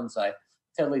 pounds. I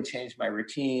totally changed my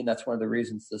routine. That's one of the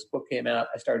reasons this book came out.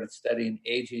 I started studying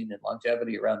aging and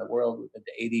longevity around the world. We've been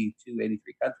to 82,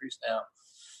 83 countries now.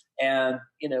 And,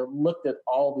 looked at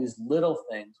all these little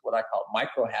things, what I call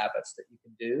micro habits that you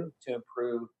can do to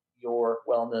improve your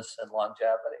wellness and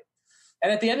longevity.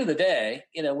 And at the end of the day,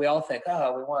 we all think,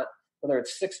 oh, we want, whether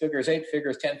it's 6 figures, 8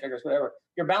 figures, 10 figures, whatever,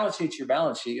 your balance sheet's your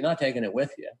balance sheet. You're not taking it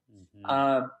with you.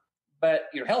 Mm-hmm. But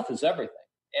your health is everything.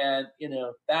 And,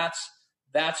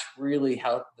 that's really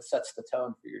how it sets the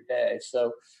tone for your day.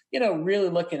 So, really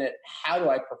looking at how do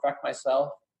I perfect myself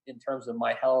in terms of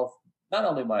my health, not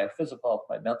only my physical health,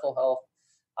 my mental health,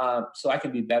 so I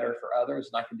can be better for others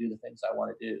and I can do the things I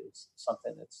want to do. It's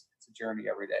something it's a journey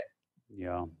every day.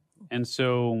 Yeah. And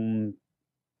so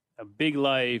A Big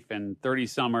Life and 30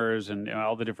 Summers and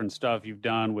all the different stuff you've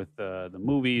done with the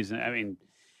movies. And I mean,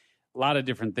 a lot of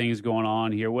different things going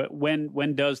on here.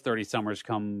 When does 30 Summers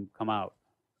come out?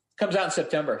 Comes out in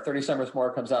September. 30 Summers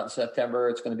More comes out in September.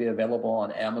 It's going to be available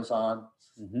on Amazon.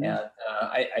 Mm-hmm. And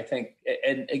I think,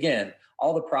 and again,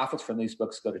 all the profits from these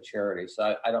books go to charity.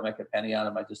 So I don't make a penny on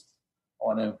them. I just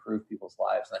want to improve people's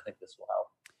lives. And I think this will help.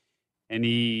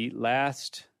 Any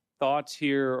last thoughts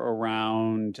here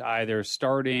around either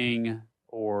starting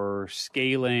or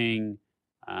scaling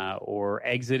or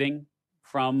exiting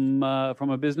from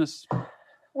a business?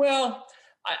 Well,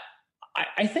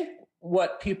 I think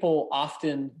what people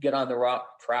often get on the wrong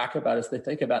track about is they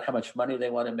think about how much money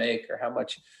they want to make or how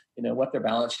much, what their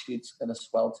balance sheet's going to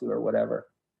swell to or whatever.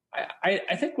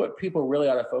 I think what people really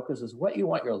ought to focus is what you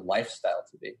want your lifestyle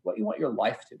to be, what you want your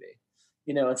life to be,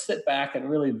 and sit back and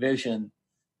really vision,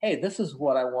 hey, this is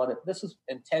what I want. This is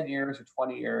in 10 years or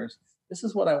 20 years. This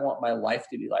is what I want my life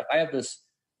to be like. I have this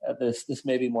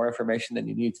may be more information than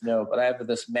you need to know, but I have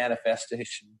this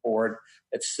manifestation board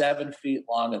that's 7 feet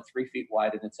long and 3 feet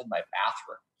wide, and it's in my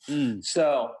bathroom.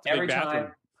 So every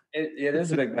time it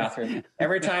is a big bathroom.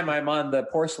 Every time I'm on the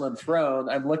porcelain throne,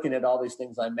 I'm looking at all these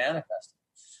things I'm manifesting.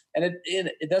 And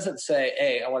it doesn't say,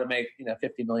 hey, I want to make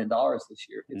 $50 million this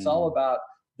year. It's all about,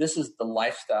 this is the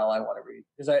lifestyle I want to read.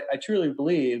 Because I truly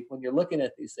believe when you're looking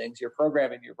at these things, you're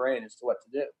programming your brain as to what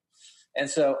to do. And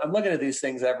so I'm looking at these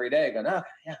things every day going, I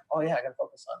got to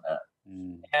focus on that.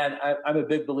 And I'm a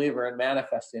big believer in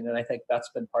manifesting. And I think that's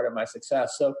been part of my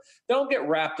success. So don't get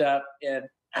wrapped up in,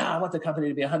 I want the company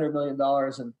to be $100 million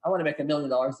and I want to make $1 million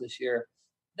this year.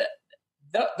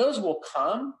 Those will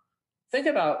come. Think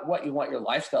about what you want your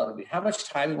lifestyle to be. How much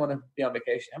time you want to be on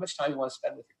vacation? How much time you want to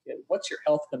spend with your kid? What's your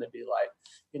health going to be like?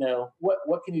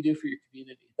 What can you do for your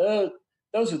community?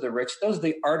 Those are the rich. Those are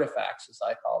the artifacts, as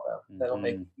I call them, that'll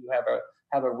make you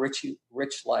have a rich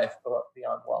life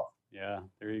beyond wealth. Yeah,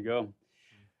 there you go.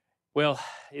 Well,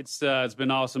 it's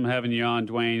been awesome having you on,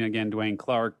 Dwayne. Again, Dwayne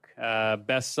Clark.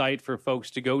 Best site for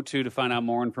folks to go to find out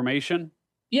more information?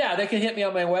 Yeah, they can hit me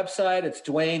on my website. It's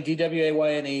Dwayne,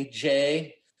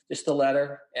 DWAYNE, just the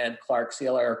letter, and Clark,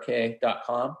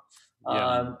 CLARK.com.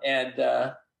 And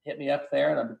hit me up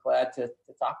there, and I'd be glad to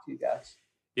talk to you guys.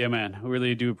 Yeah, man. I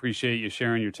really do appreciate you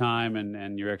sharing your time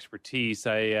and your expertise.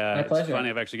 My pleasure. It's funny,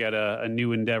 I've actually got a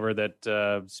new endeavor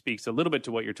that speaks a little bit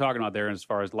to what you're talking about there as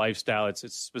far as lifestyle. It's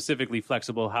specifically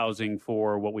flexible housing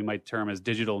for what we might term as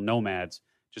digital nomads,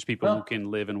 just people who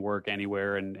can live and work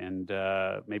anywhere. And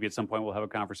maybe at some point we'll have a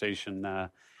conversation.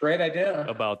 Great idea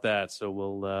about that. So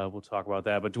we'll talk about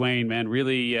that. But Dwayne, man,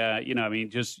 really,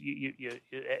 just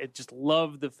just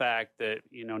love the fact that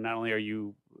not only are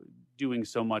you doing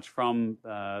so much from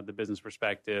the business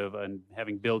perspective and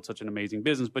having built such an amazing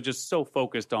business, but just so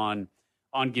focused on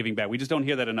giving back. We just don't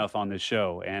hear that enough on this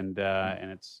show. And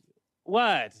it's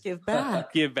what? Give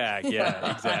back. Give back.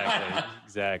 Yeah,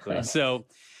 exactly. So,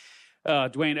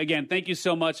 Dwayne, again, thank you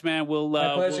so much, man.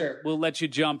 My pleasure. We'll let you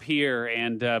jump here,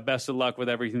 and best of luck with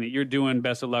everything that you're doing.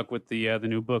 Best of luck with the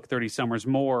new book, 30 Summers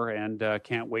More, and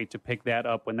can't wait to pick that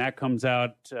up when that comes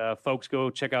out. Folks, go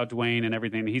check out Dwayne and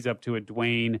everything he's up to at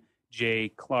Dwayne J.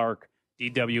 Clark,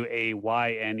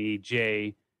 DWAYNEJ,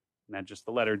 and not just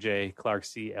the letter J, Clark,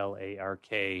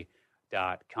 CLARK.com.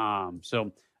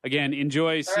 So, again,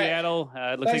 enjoy Seattle.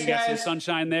 It looks like you got some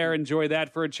sunshine there. Enjoy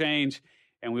that for a change.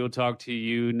 And we will talk to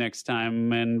you next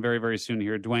time and very, very soon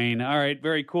here, Dwayne. All right,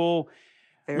 very cool.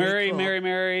 Mary,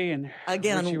 and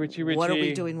again, Richie. What are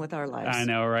we doing with our lives? I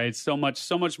know, right? So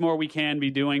much more we can be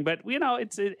doing, but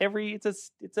it's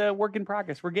a work in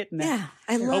progress. We're getting there. Yeah,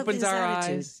 I love opens his our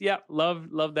attitude. Eyes. Yeah,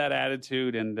 love that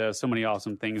attitude, and so many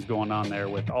awesome things going on there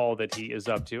with all that he is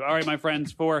up to. All right, my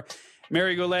friends, for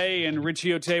Mary Goulet and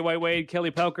Richie White Wade,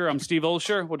 Kelly Pelker, I'm Steve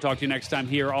Olsher. We'll talk to you next time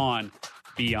here on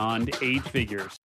Beyond 8 Figures.